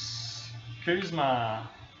Hornets. Kuzma.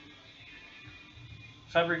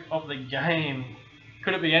 Fabric of the game.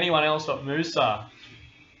 Could it be anyone else but Musa?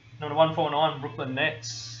 Number 149, Brooklyn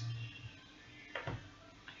Nets.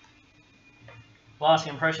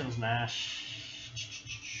 Lasting impressions, Nash.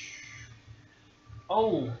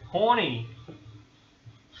 Oh, horny.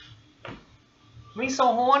 Me so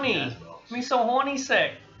horny. Me so horny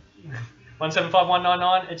sec.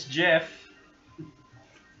 175199, it's Jeff.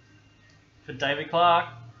 For David Clark.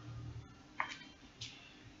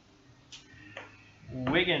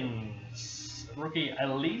 Wiggins. Rookie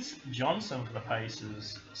Elise Johnson for the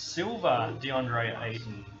Pacers. Silver, DeAndre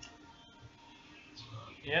Ayton.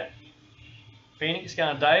 Yeah. Phoenix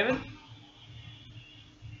going to David.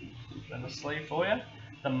 Then the sleeve for you.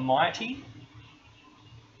 The Mighty.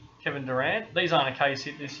 Kevin Durant. These aren't a case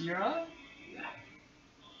hit this year, are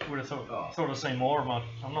they? Would have thought I'd seen more of them.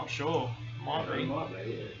 I'm not sure. Might be.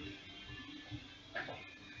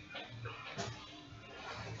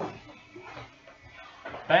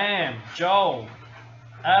 Bam. Joel.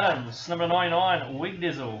 Adams. Number 99. Wig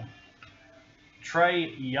Dizzle. Trey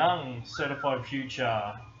Young. Certified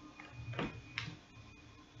Future.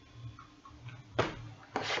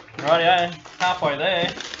 Rightio. Halfway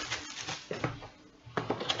there.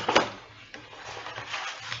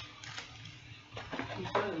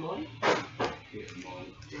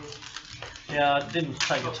 Yeah, I didn't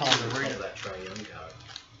take the time to read it. That Trae Young card.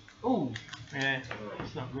 Ooh, yeah,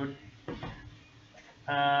 it's not good.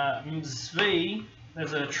 Msv,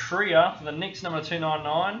 there's a Tria for the Knicks, number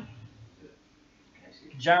 299.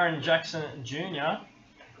 Jaren Jackson Jr.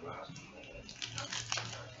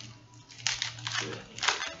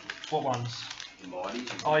 What ones?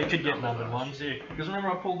 Oh, you could get numbered ones, yeah. Because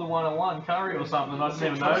remember I pulled the 101 Curry or something, and I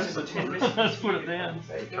didn't even notice it. I just put it down.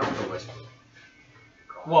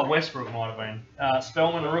 What, Westbrook might have been.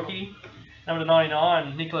 Spellman, a rookie. Number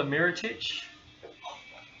 99, Nikola Mirotic.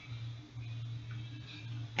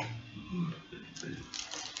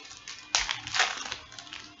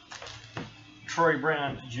 Troy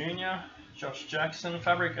Brown Jr. Josh Jackson.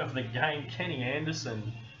 Fabric of the game, Kenny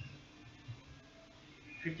Anderson.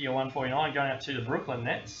 50 or 149 going out to the Brooklyn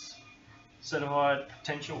Nets. Certified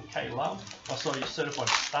potential K Love. I saw you certified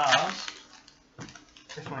stars.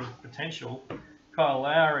 Definitely potential. Kyle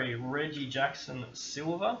Lowry, Reggie Jackson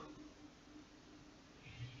Silver.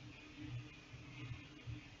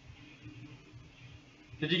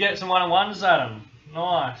 Did you get some 1-on-1s, Adam?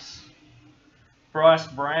 Nice. Bruce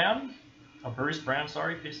Brown,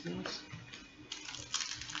 sorry, Pistons.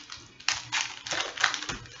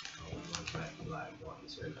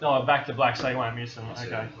 Oh, back to black, so you won't miss them.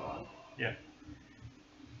 Okay. Yeah.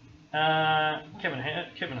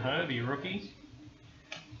 Kevin Hervey, rookie.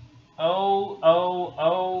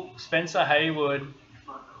 Spencer Haywood,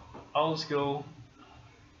 old school.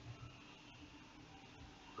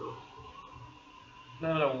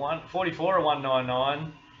 Number 44 or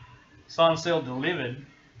 199. Signed, sealed, delivered.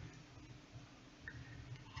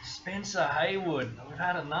 Spencer Haywood, we've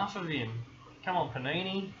had enough of him. Come on,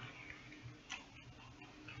 Panini.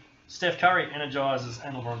 Steph Curry, Energizers,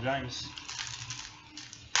 and LeBron James.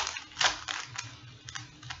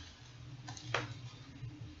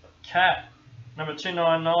 Cat, number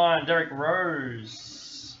 299, Derrick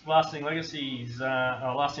Rose. Lasting Legacies,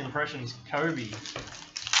 Lasting Impressions, Kobe.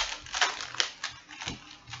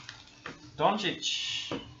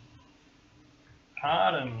 Doncic.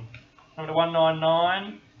 Harden, number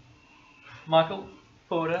 199, Michael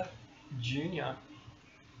Porter Jr.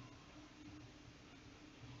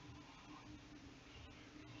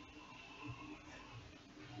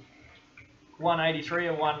 $183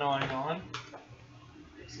 or $199.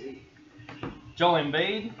 Joel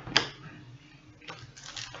Embiid.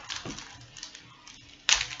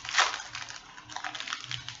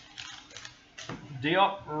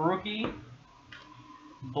 Diop rookie.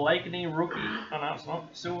 Blakeney rookie. Oh no, it's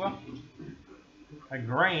not. Silver. A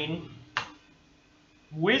green.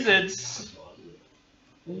 Wizards.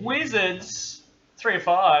 3 of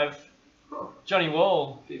 5. Johnny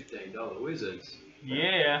Wall. $15 Wizards.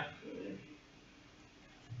 Yeah.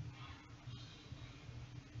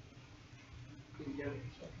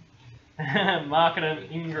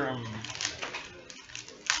 Marketing Ingram.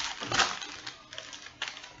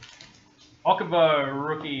 Okubo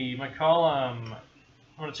rookie. McCollum.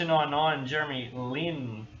 Number 299, Jeremy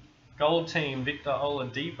Lin. Gold team, Victor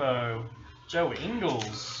Oladipo. Joe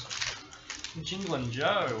Ingles. Jinglin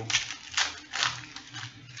Joe.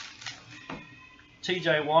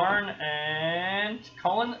 TJ Warren and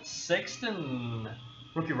Colin Sexton.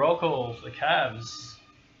 Rookie roll call for the Cavs.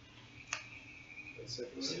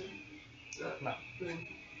 No.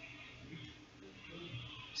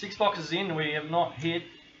 6 boxes in, we have not hit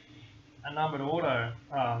a numbered auto,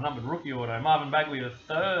 numbered rookie auto. Marvin Bagley the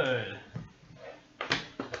third.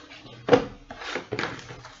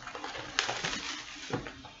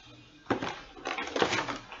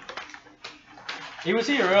 He was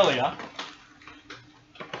here earlier.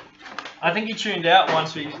 I think he tuned out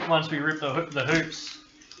once we ripped the hoops.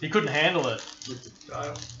 He couldn't handle it.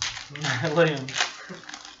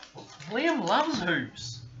 Liam loves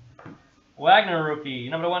hoops. Wagner rookie,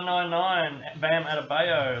 number 199, Bam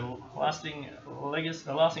Adebayo, lasting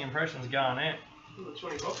impressions, Garnett.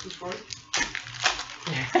 20 boxes for it.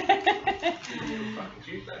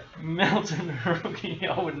 Melton rookie,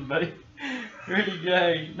 I wouldn't be. Rudy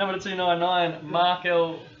Gay, number 299,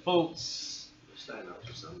 Markel Fultz.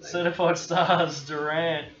 Certified stars,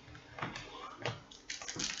 Durant.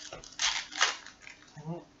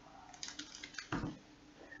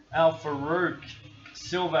 Al Farouk,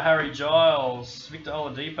 Silver, Harry Giles, Victor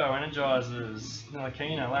Oladipo, Energizers,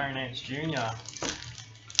 Nilakina, Larry Nance Jr.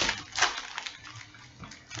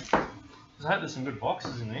 I hope there's some good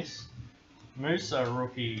boxes in this. Musa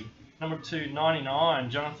rookie, number 299,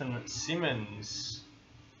 Jonathan Simmons.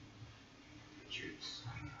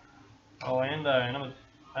 Orlando, number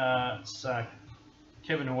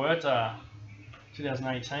Kevin Huerta,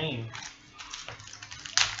 2018.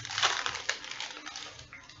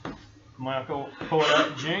 Michael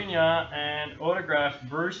Porter Jr. and autographed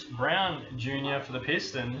Bruce Brown Jr. for the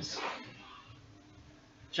Pistons.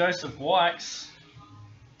 Joseph Wykes.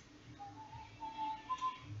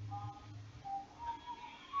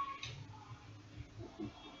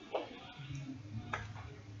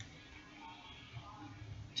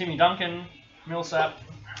 Timmy Duncan, Millsap.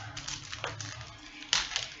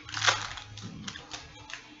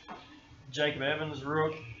 Jacob Evans,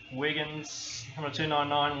 Rook, Wiggins, number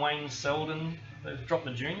 299, Wayne Selden. They've dropped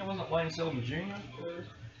the junior, wasn't it Wayne Selden Jr.?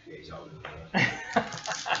 Yeah, he's older than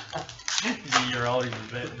He's a year old, he's a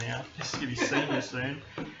vet now. He's going to be senior soon.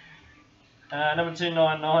 Number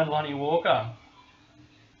 299, Lonnie Walker.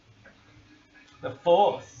 The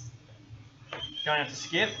fourth. Going out to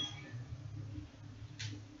Skip.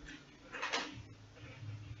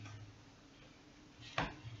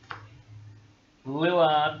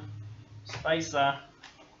 Lillard. Spacer.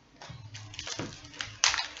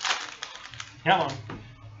 Come on.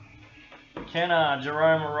 Kenner,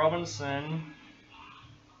 Jerome Robinson.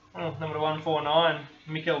 Oh, number 149,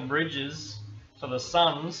 Mikal Bridges for the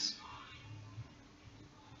Suns.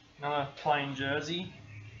 Another plain jersey.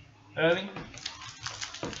 Irving.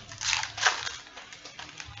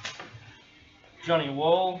 Johnny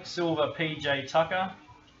Wall, silver PJ Tucker.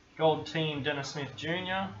 Gold team Dennis Smith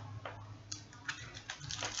Jr.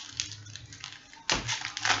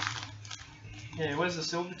 Yeah, where's the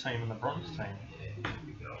silver team and the bronze team?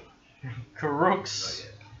 Crooks.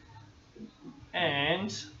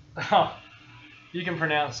 And, oh, you can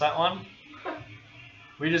pronounce that one.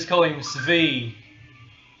 We just call him Svi.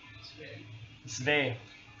 Sve.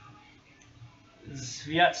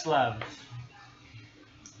 Sviatslav.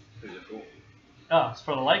 Who's it for? Oh, it's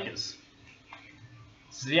for the Lakers.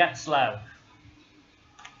 Sviatslav.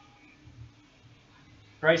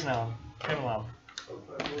 Grayson Allen. Kevin Love.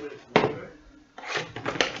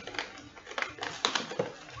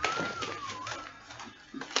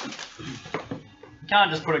 You can't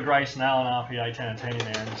just put a Grayson Allen RPA 10 and 10 in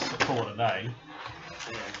there and just call it a day.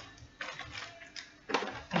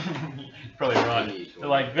 Probably right. They're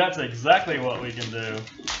like, that's exactly what we can do.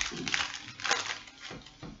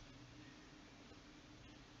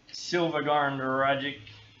 Silver Goran Dragic,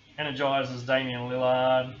 Energizers Damian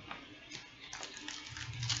Lillard.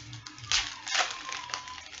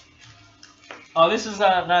 Oh, this is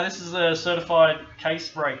a certified case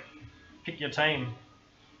break. Pick your team.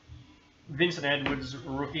 Vincent Edwards,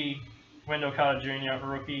 rookie. Wendell Carter Jr.,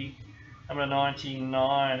 rookie. Number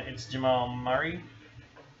 99, it's Jamal Murray.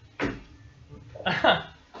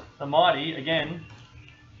 The Mighty, again,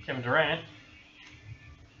 Kevin Durant.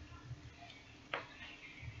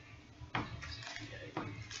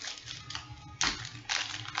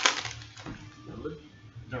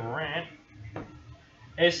 Durant.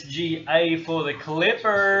 SGA for the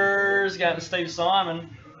Clippers. Going to Steve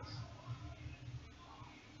Simon.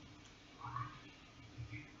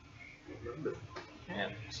 Yeah,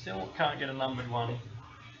 still can't get a numbered one.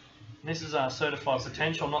 This is our certified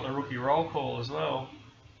potential, not the rookie roll call as well.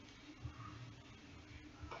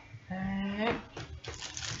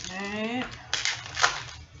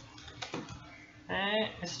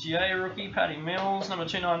 SGA rookie, Patty Mills, number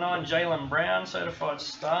 299, Jaylen Brown, certified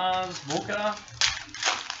stars, Booker.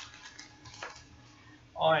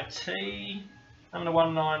 IT, number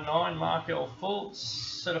 199, Markel Fultz,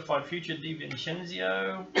 certified future,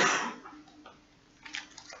 DiVincenzo.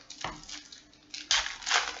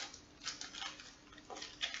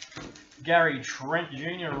 Gary Trent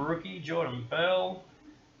Jr., rookie, Jordan Bell,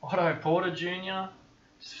 Otto Porter Jr.,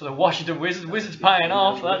 just for the Washington Wizards. Wizards paying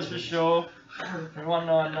off, that's for sure.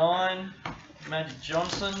 199, Magic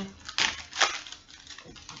Johnson.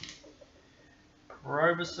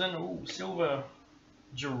 Roberson, ooh, silver,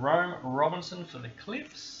 Jerome Robinson for the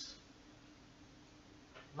Clips.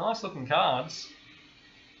 Nice looking cards.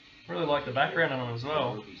 Really like the background on them as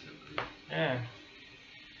well. Yeah.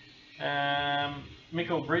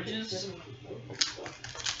 Mikal Bridges.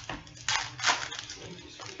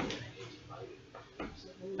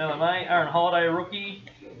 LMA, Aaron Holiday, rookie.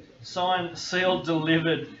 Signed, sealed,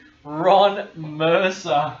 delivered. Ron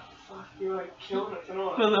Mercer. Fuck, you're like killing it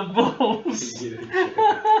tonight. For the Bulls.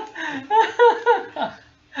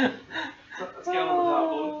 Let's go on the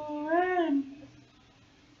dartboard. Oh, man.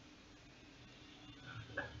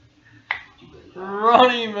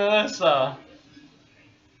 Ronnie Mercer.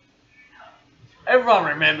 Everyone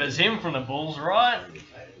remembers him from the Bulls, right?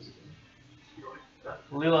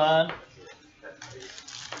 Lillard.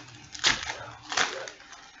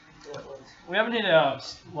 We haven't hit our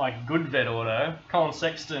like good vet auto. Colin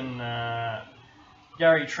Sexton,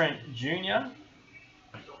 Gary Trent Jr.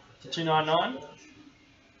 to 299.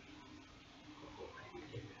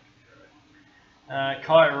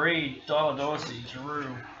 Kyrie, Tyler Dorsey,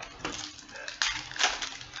 Giroux.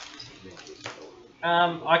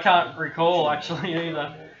 I can't recall actually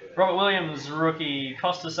either. Robert Williams, rookie.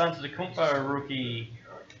 Costa Antetokounmpo, rookie.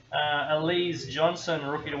 Elise Johnson,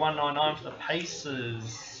 rookie to 199 for the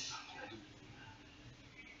Pacers.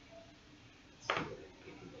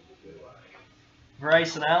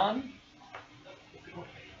 Grayson Allen.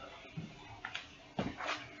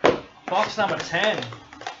 Box number 10.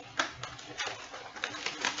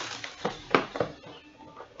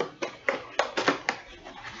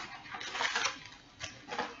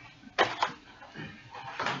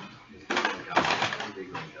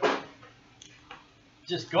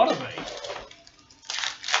 Just gotta be.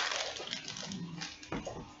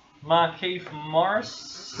 Markeith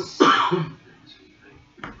Morris.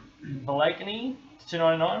 Blakeney,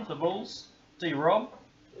 299 for the Bulls. D Rob.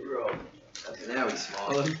 Rob. Now he's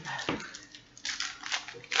smiling.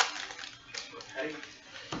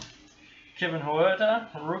 Kevin Huerta,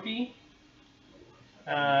 rookie.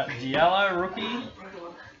 Diallo, rookie.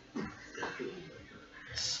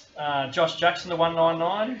 Josh Jackson to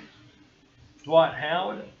 199. Dwight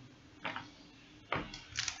Howard.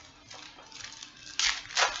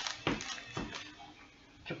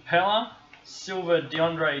 Capella, Silver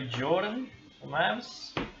DeAndre Jordan, the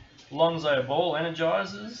Mavs. Lonzo Ball,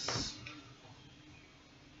 Energizers.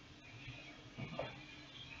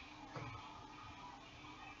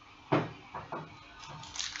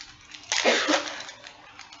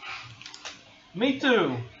 Me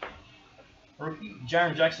too. Rookie.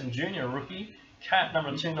 Jaren Jackson Jr., rookie. Cat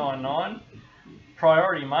number 299.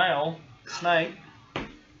 Priority mail. Snake.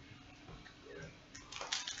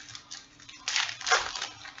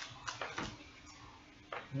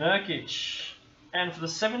 Nurkic. And for the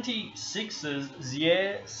 76ers,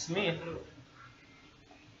 Zaire Smith.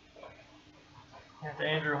 And to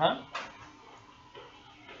Andrew Hunt.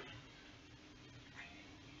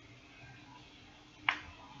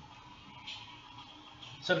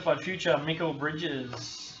 Certified Future, Mikal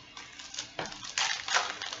Bridges.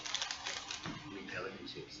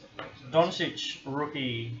 Doncic,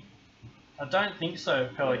 rookie. I don't think so,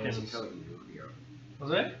 Pelicans.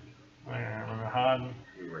 Was it? I don't remember. Harden.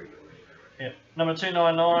 Yep. Number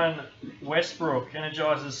 299, Westbrook,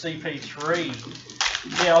 Energizers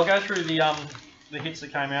CP3. Yeah, I'll go through the hits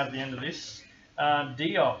that came out at the end of this.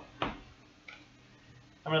 Diop.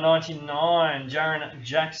 Number 99, Jaren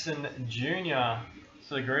Jackson Jr.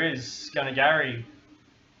 for the Grizz. Going to Gary.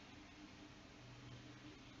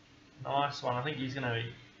 Nice one. I think he's going to be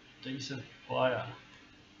a decent player.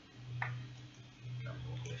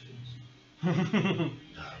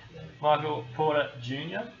 Michael Porter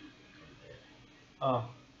Jr. Oh.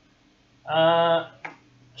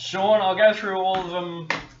 Sean, I'll go through all of them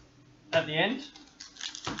at the end.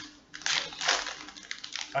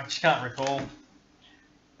 I just can't recall.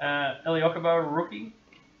 Eli Okobo, rookie.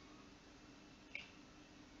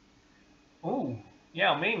 Ooh,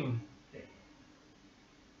 Yao Ming.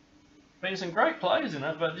 Been some great players in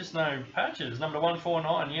it, but just no patches. Number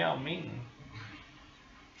 149, Yao Ming.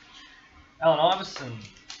 Allen Iverson.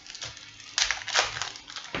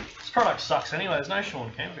 This product sucks anyway, there's no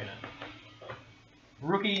Sean Kemp in it.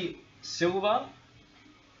 Rookie Silver.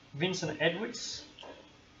 Vincent Edwards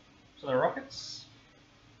for the Rockets.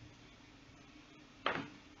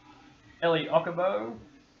 Eli Okobo,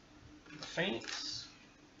 Phoenix.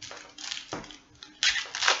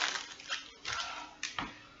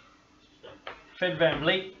 Fred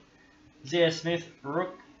VanVleet, Zaire Smith,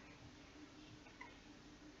 Rook.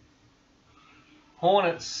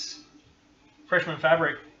 Hornets, Freshman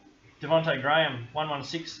Fabric, Devontae Graham,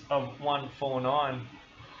 116 of 149.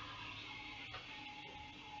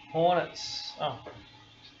 Hornets, oh,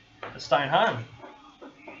 they're staying home.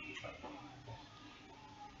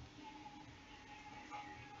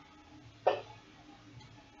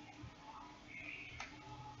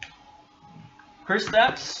 Chris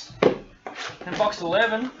Stapps in box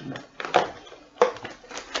 11.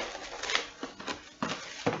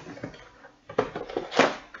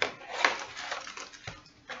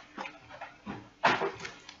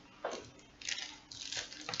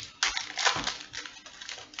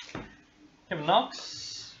 Kevin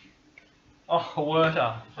Knox. Oh,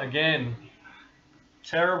 Huerta again.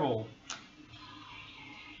 Terrible.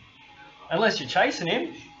 Unless you're chasing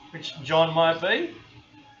him, which John might be.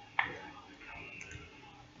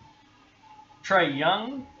 Trey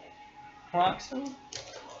Young, Clarkson.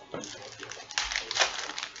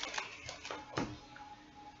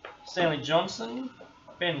 Stanley Johnson,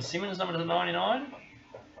 Ben Simmons, number to 99.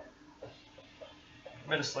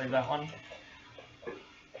 Better sleeve that one.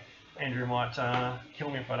 Andrew might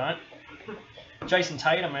kill me if I don't. Jason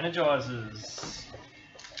Tatum, Energizers.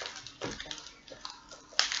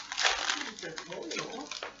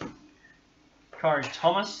 Corey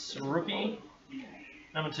Thomas, rookie.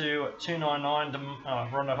 Number 2,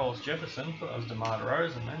 299, Rondo Hollis Jefferson. Thought that was DeMar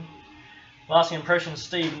DeRozan then. Lasting impression,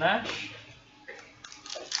 Steve Nash.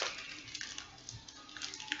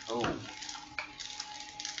 Oh.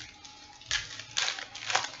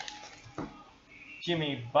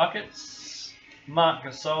 Jimmy Buckets. Mark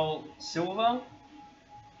Gasol, silver.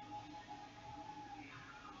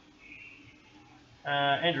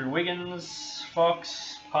 Andrew Wiggins,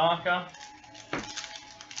 Fox, Parker.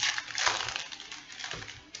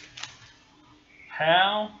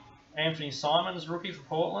 Howe, Anthony Simons, rookie for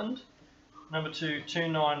Portland. Number 2,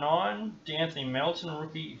 299, DeAnthony Melton,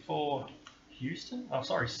 rookie for Houston. Oh,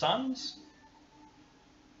 sorry, Suns.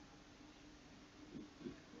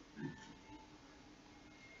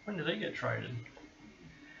 When did he get traded?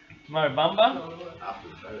 Mo Bamba. After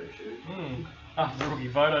the photo shoot. After the rookie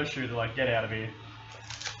photo shoot, they're like, get out of here.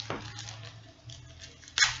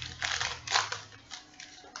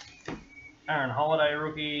 Aaron Holiday,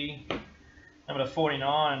 rookie. Number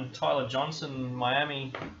 49, Tyler Johnson,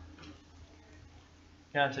 Miami.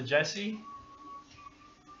 Going to Jesse.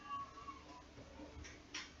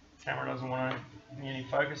 Camera doesn't want any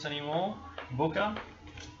focus anymore. Booker.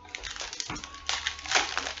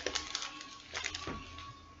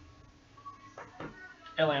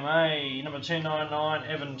 LMA, number 299,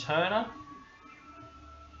 Evan Turner.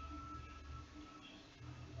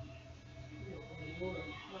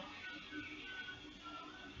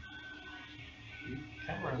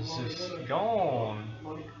 Camera's just gone.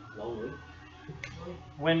 Lonely.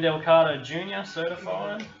 Wendell Carter Jr.,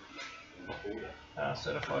 certified.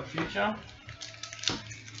 Certified future.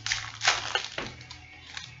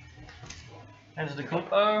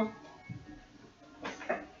 Antetokounmpo.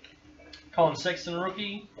 Colin Sexton,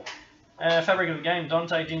 rookie. Fabric of the game,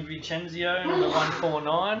 Dante DiVincenzo, number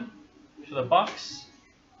 149 for the Bucks.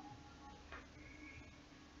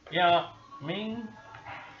 Yeah, Ming.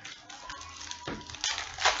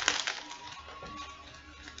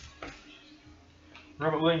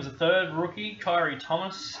 Robert Williams III, rookie. Kyrie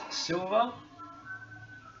Thomas, silver.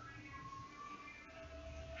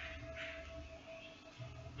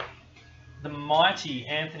 The mighty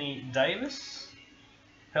Anthony Davis,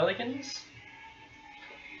 Pelicans.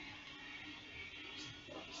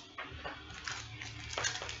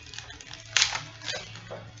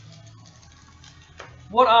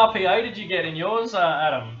 What RPA did you get in yours,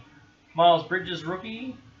 Adam? Miles Bridges,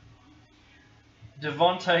 rookie.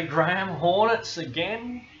 Devontae Graham, Hornets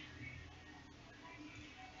again.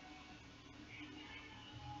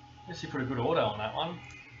 Guess you put a good order on that one.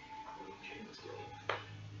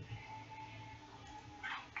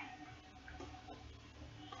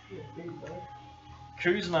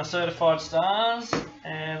 Kuzma, certified stars.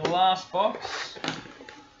 And last box.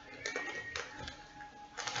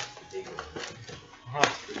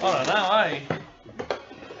 I don't know, eh?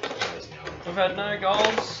 We've had no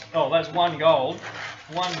golds. Oh, that's one gold.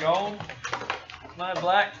 One gold. No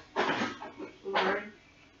black.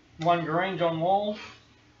 One green, John Wall.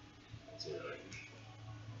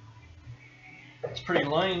 It's a pretty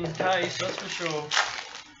lean case, that's for sure.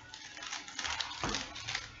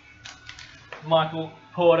 Michael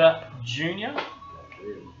Porter Jr.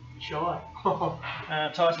 Shy.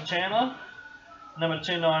 Tyson Chandler. Number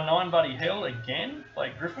 299, Buddy Hill again.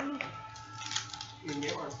 Blake Griffin. You can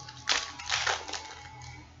get one.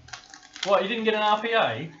 What, you didn't get an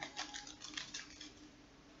RPA?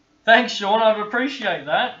 Thanks, Sean, I'd appreciate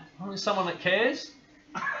that. Someone that cares.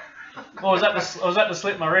 Or was that to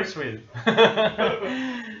slip my wrist with?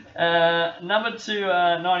 Number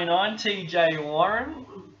 299, TJ Warren.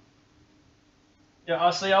 Yeah,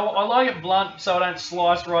 I see. I like it blunt so I don't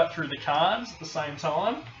slice right through the cards at the same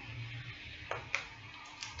time.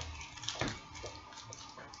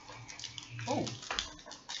 Oh.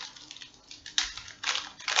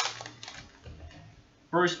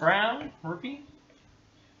 Bruce Brown, rookie.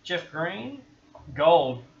 Jeff Green,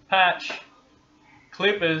 gold. Patch.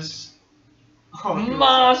 Clippers. Oh,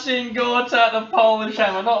 Marcin Gortat, the Polish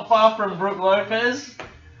hammer, not far from Brook Lopez.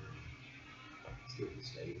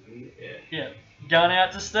 Yeah. Gun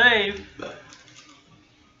out to Steve.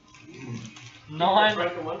 9.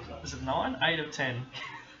 Broken one time. Is it 9? 8 of 10.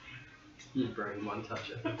 You broken one touch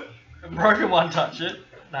it. Broken one touch it.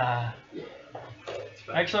 Nah.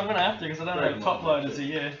 Actually, I'm gonna have to because I don't have top loaders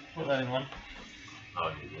here. Put that in one.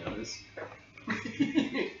 Oh, yeah, this.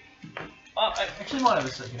 Oh, I actually might have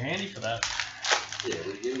a second handy for that. Yeah,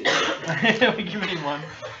 we're giving it. We're giving him one.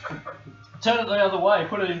 Turn it the other way.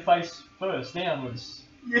 Put it in face first, downwards.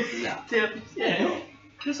 Yeah. Yeah.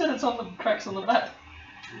 Just said it's on the cracks on the back.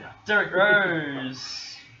 Yeah. Derek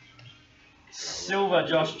Rose. Silver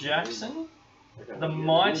Josh Jackson. The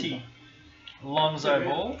mighty Lonzo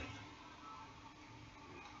Ball.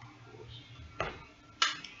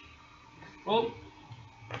 Oh.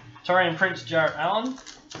 Torian Prince Jarrett Allen.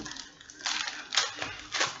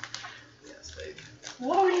 Yeah, Steve.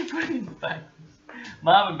 What are you putting in the back?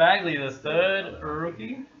 Marvin Bagley, the third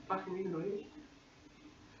rookie. Fucking ignorant.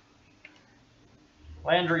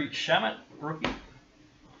 Landry Shamet, rookie.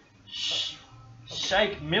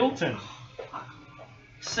 Shake Milton.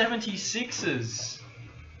 76ers.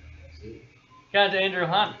 Going to Andrew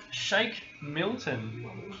Hunt. Shake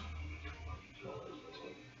Milton.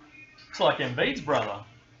 Looks like Embiid's brother.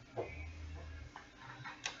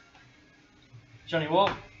 Johnny Wall.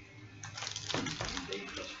 Indeed,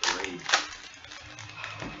 just three.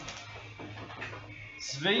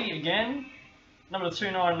 Svi again. Number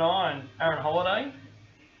 299, Aaron Holiday.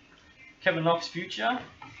 Kevin Knox Future.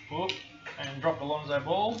 Whoop. And dropped Alonzo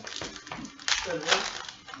Ball.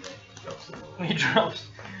 He drops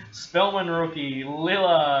Spellman rookie.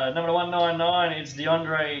 Lillard. Number 199, it's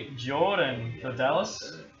DeAndre Jordan for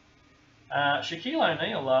Dallas. Shaquille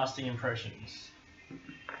O'Neal, lasting impressions.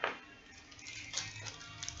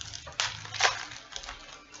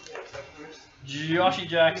 Joshy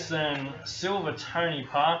Jackson, Silver Tony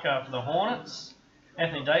Parker for the Hornets.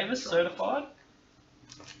 Anthony Davis, certified.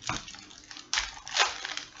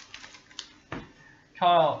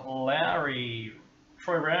 Kyle Lowry,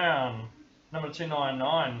 Troy Brown, number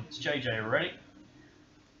 299, it's JJ Redick.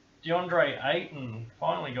 DeAndre Ayton,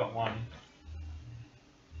 finally got one.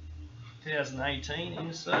 2018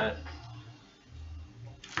 insert.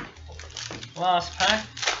 Last pack.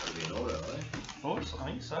 That'll be an auto, eh? Oops, I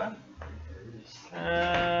think so.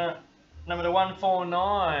 Number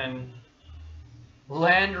 149,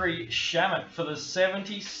 Landry Shamet for the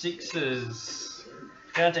 76ers.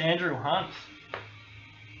 Down to Andrew Hunt.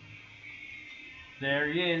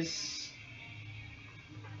 There he is.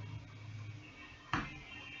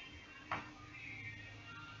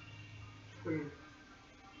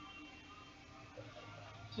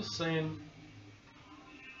 Just seeing.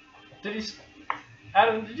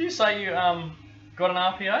 Adam, did you say you got an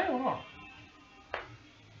RPA or not?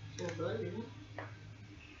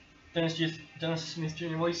 Dennis Smith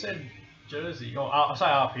Jr. Well, he said jersey. Or I say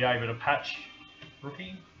RPA, but a patch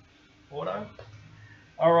rookie auto.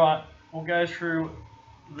 All right, we'll go through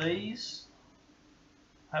these.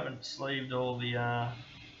 Haven't sleeved all the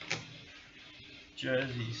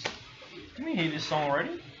jerseys. Did we hear this song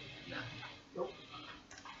already? Nope.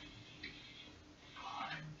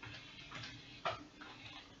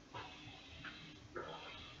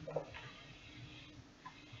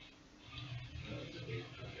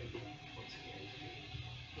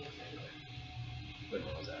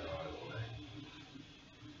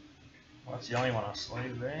 Well, that's the only one I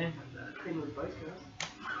sleeved there. Cream of the base, guys.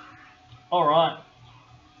 All right.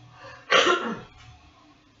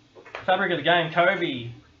 Fabric of the game,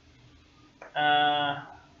 Kobe.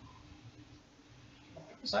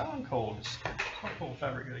 What's that one called? It's not called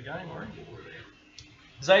Fabric of the Game, or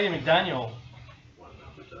Xavier McDaniel.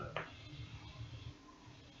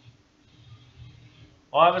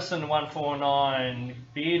 Iverson to 149,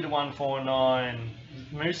 Beard to 149,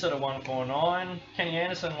 Musa to 149, Kenny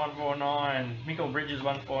Anderson 149, Michael Bridges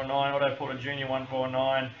 149, Otto Porter Jr.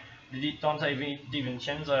 149, Dante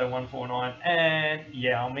DiVincenzo 149, and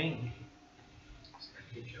Yao Ming.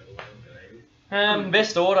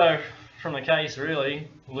 Best auto from the case, really,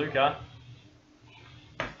 Luka.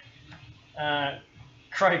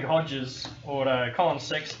 Craig Hodges auto, Colin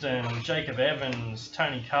Sexton, Jacob Evans,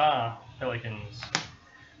 Tony Carr, Pelicans.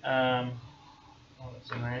 What's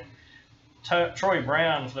in there? Troy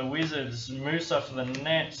Brown for the Wizards, Musa for the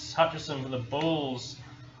Nets, Hutchison for the Bulls,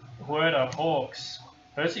 Huerta Hawks,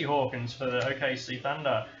 Percy Hawkins for the OKC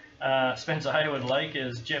Thunder, Spencer Hayward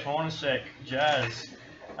Lakers, Jeff Hornacek Jazz,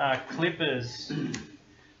 Clippers,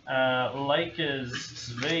 Lakers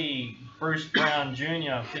Svi, Bruce Brown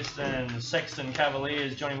Jr. Pistons, Sexton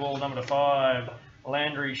Cavaliers, Johnny Wall number 5,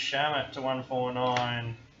 Landry Shamet to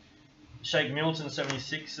 149, Shake Milton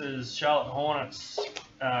 76ers, Charlotte Hornets,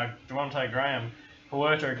 Devontae Graham,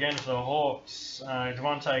 Huerta again for the Hawks,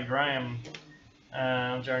 Devontae Graham,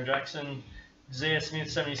 Jaren Jackson, Zaire Smith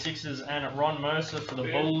 76ers, and Ron Mercer for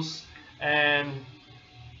the Bulls. And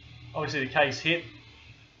obviously the case hit,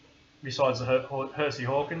 besides the Hersey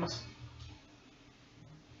Hawkins.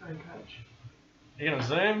 Don't catch. You're going to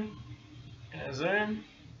zoom? Zoom.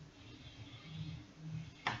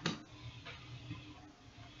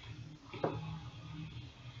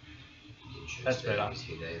 That's better. Used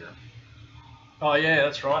to either. Oh yeah,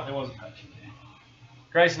 that's right. There was a patch in there.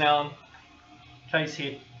 Grayson Allen, case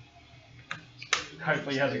hit.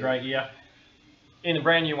 Hopefully he has a great year. In a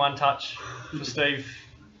brand new one touch for Steve.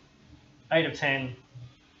 8 of 10.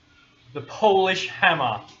 The Polish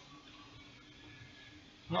Hammer.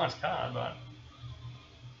 Nice card, but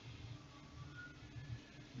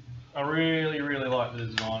I really, really like the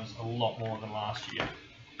designs a lot more than last year.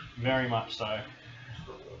 Very much so.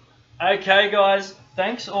 Okay, guys,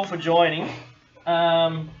 thanks all for joining.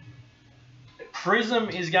 Prism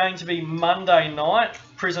is going to be Monday night.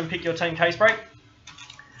 Prism Pick Your Team case break.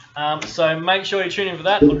 So make sure you tune in for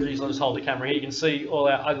that. Oh, geez, I'll just hold the camera here. You can see all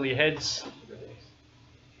our ugly heads.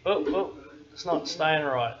 Oh, it's not staying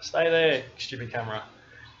right. Stay there, stupid camera.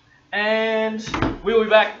 And we'll be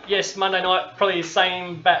back, yes, Monday night, probably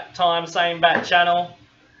same bat time, same bat channel.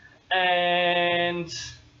 And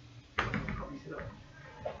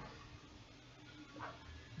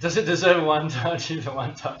does it deserve one touch? The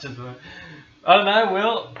one touch as well. I don't know,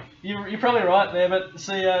 Will. You're probably right there, but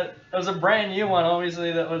see, it was a brand new one,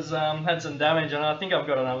 obviously, that was had some damage, and I think I've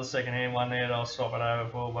got another second-hand one there that I'll swap it over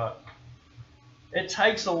for, but it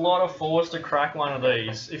takes a lot of force to crack one of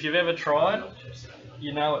these. If you've ever tried,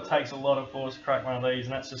 you know it takes a lot of force to crack one of these,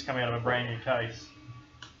 and that's just coming out of a brand new case.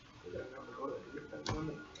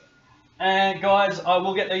 And guys, I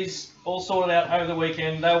will get these all sorted out over the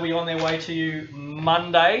weekend. They'll be on their way to you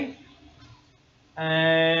Monday.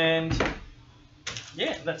 And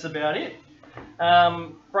yeah, that's about it.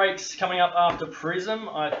 Breaks coming up after Prism.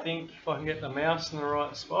 I think if I can get the mouse in the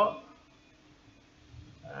right spot.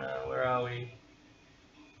 Where are we?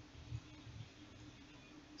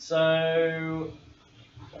 So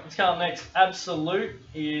what's coming up next? Absolute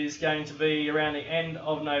is going to be around the end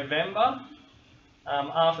of November.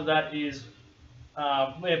 After that is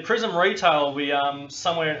Prism Retail will be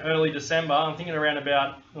somewhere in early December. I'm thinking around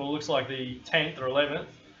about, well, it looks like the 10th or 11th.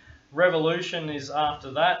 Revolution is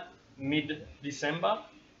after that, mid-December.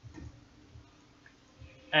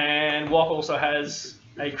 And WOC also has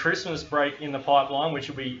a Christmas break in the pipeline, which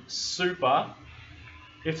will be super.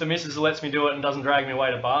 If the missus lets me do it and doesn't drag me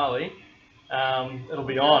away to Bali, it'll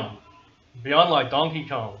be on. Be on like Donkey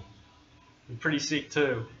Kong. Be pretty sick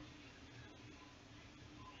too.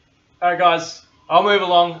 Alright guys, I'll move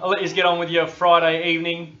along. I'll let you get on with your Friday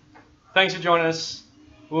evening. Thanks for joining us.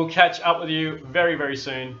 We'll catch up with you very, very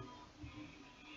soon.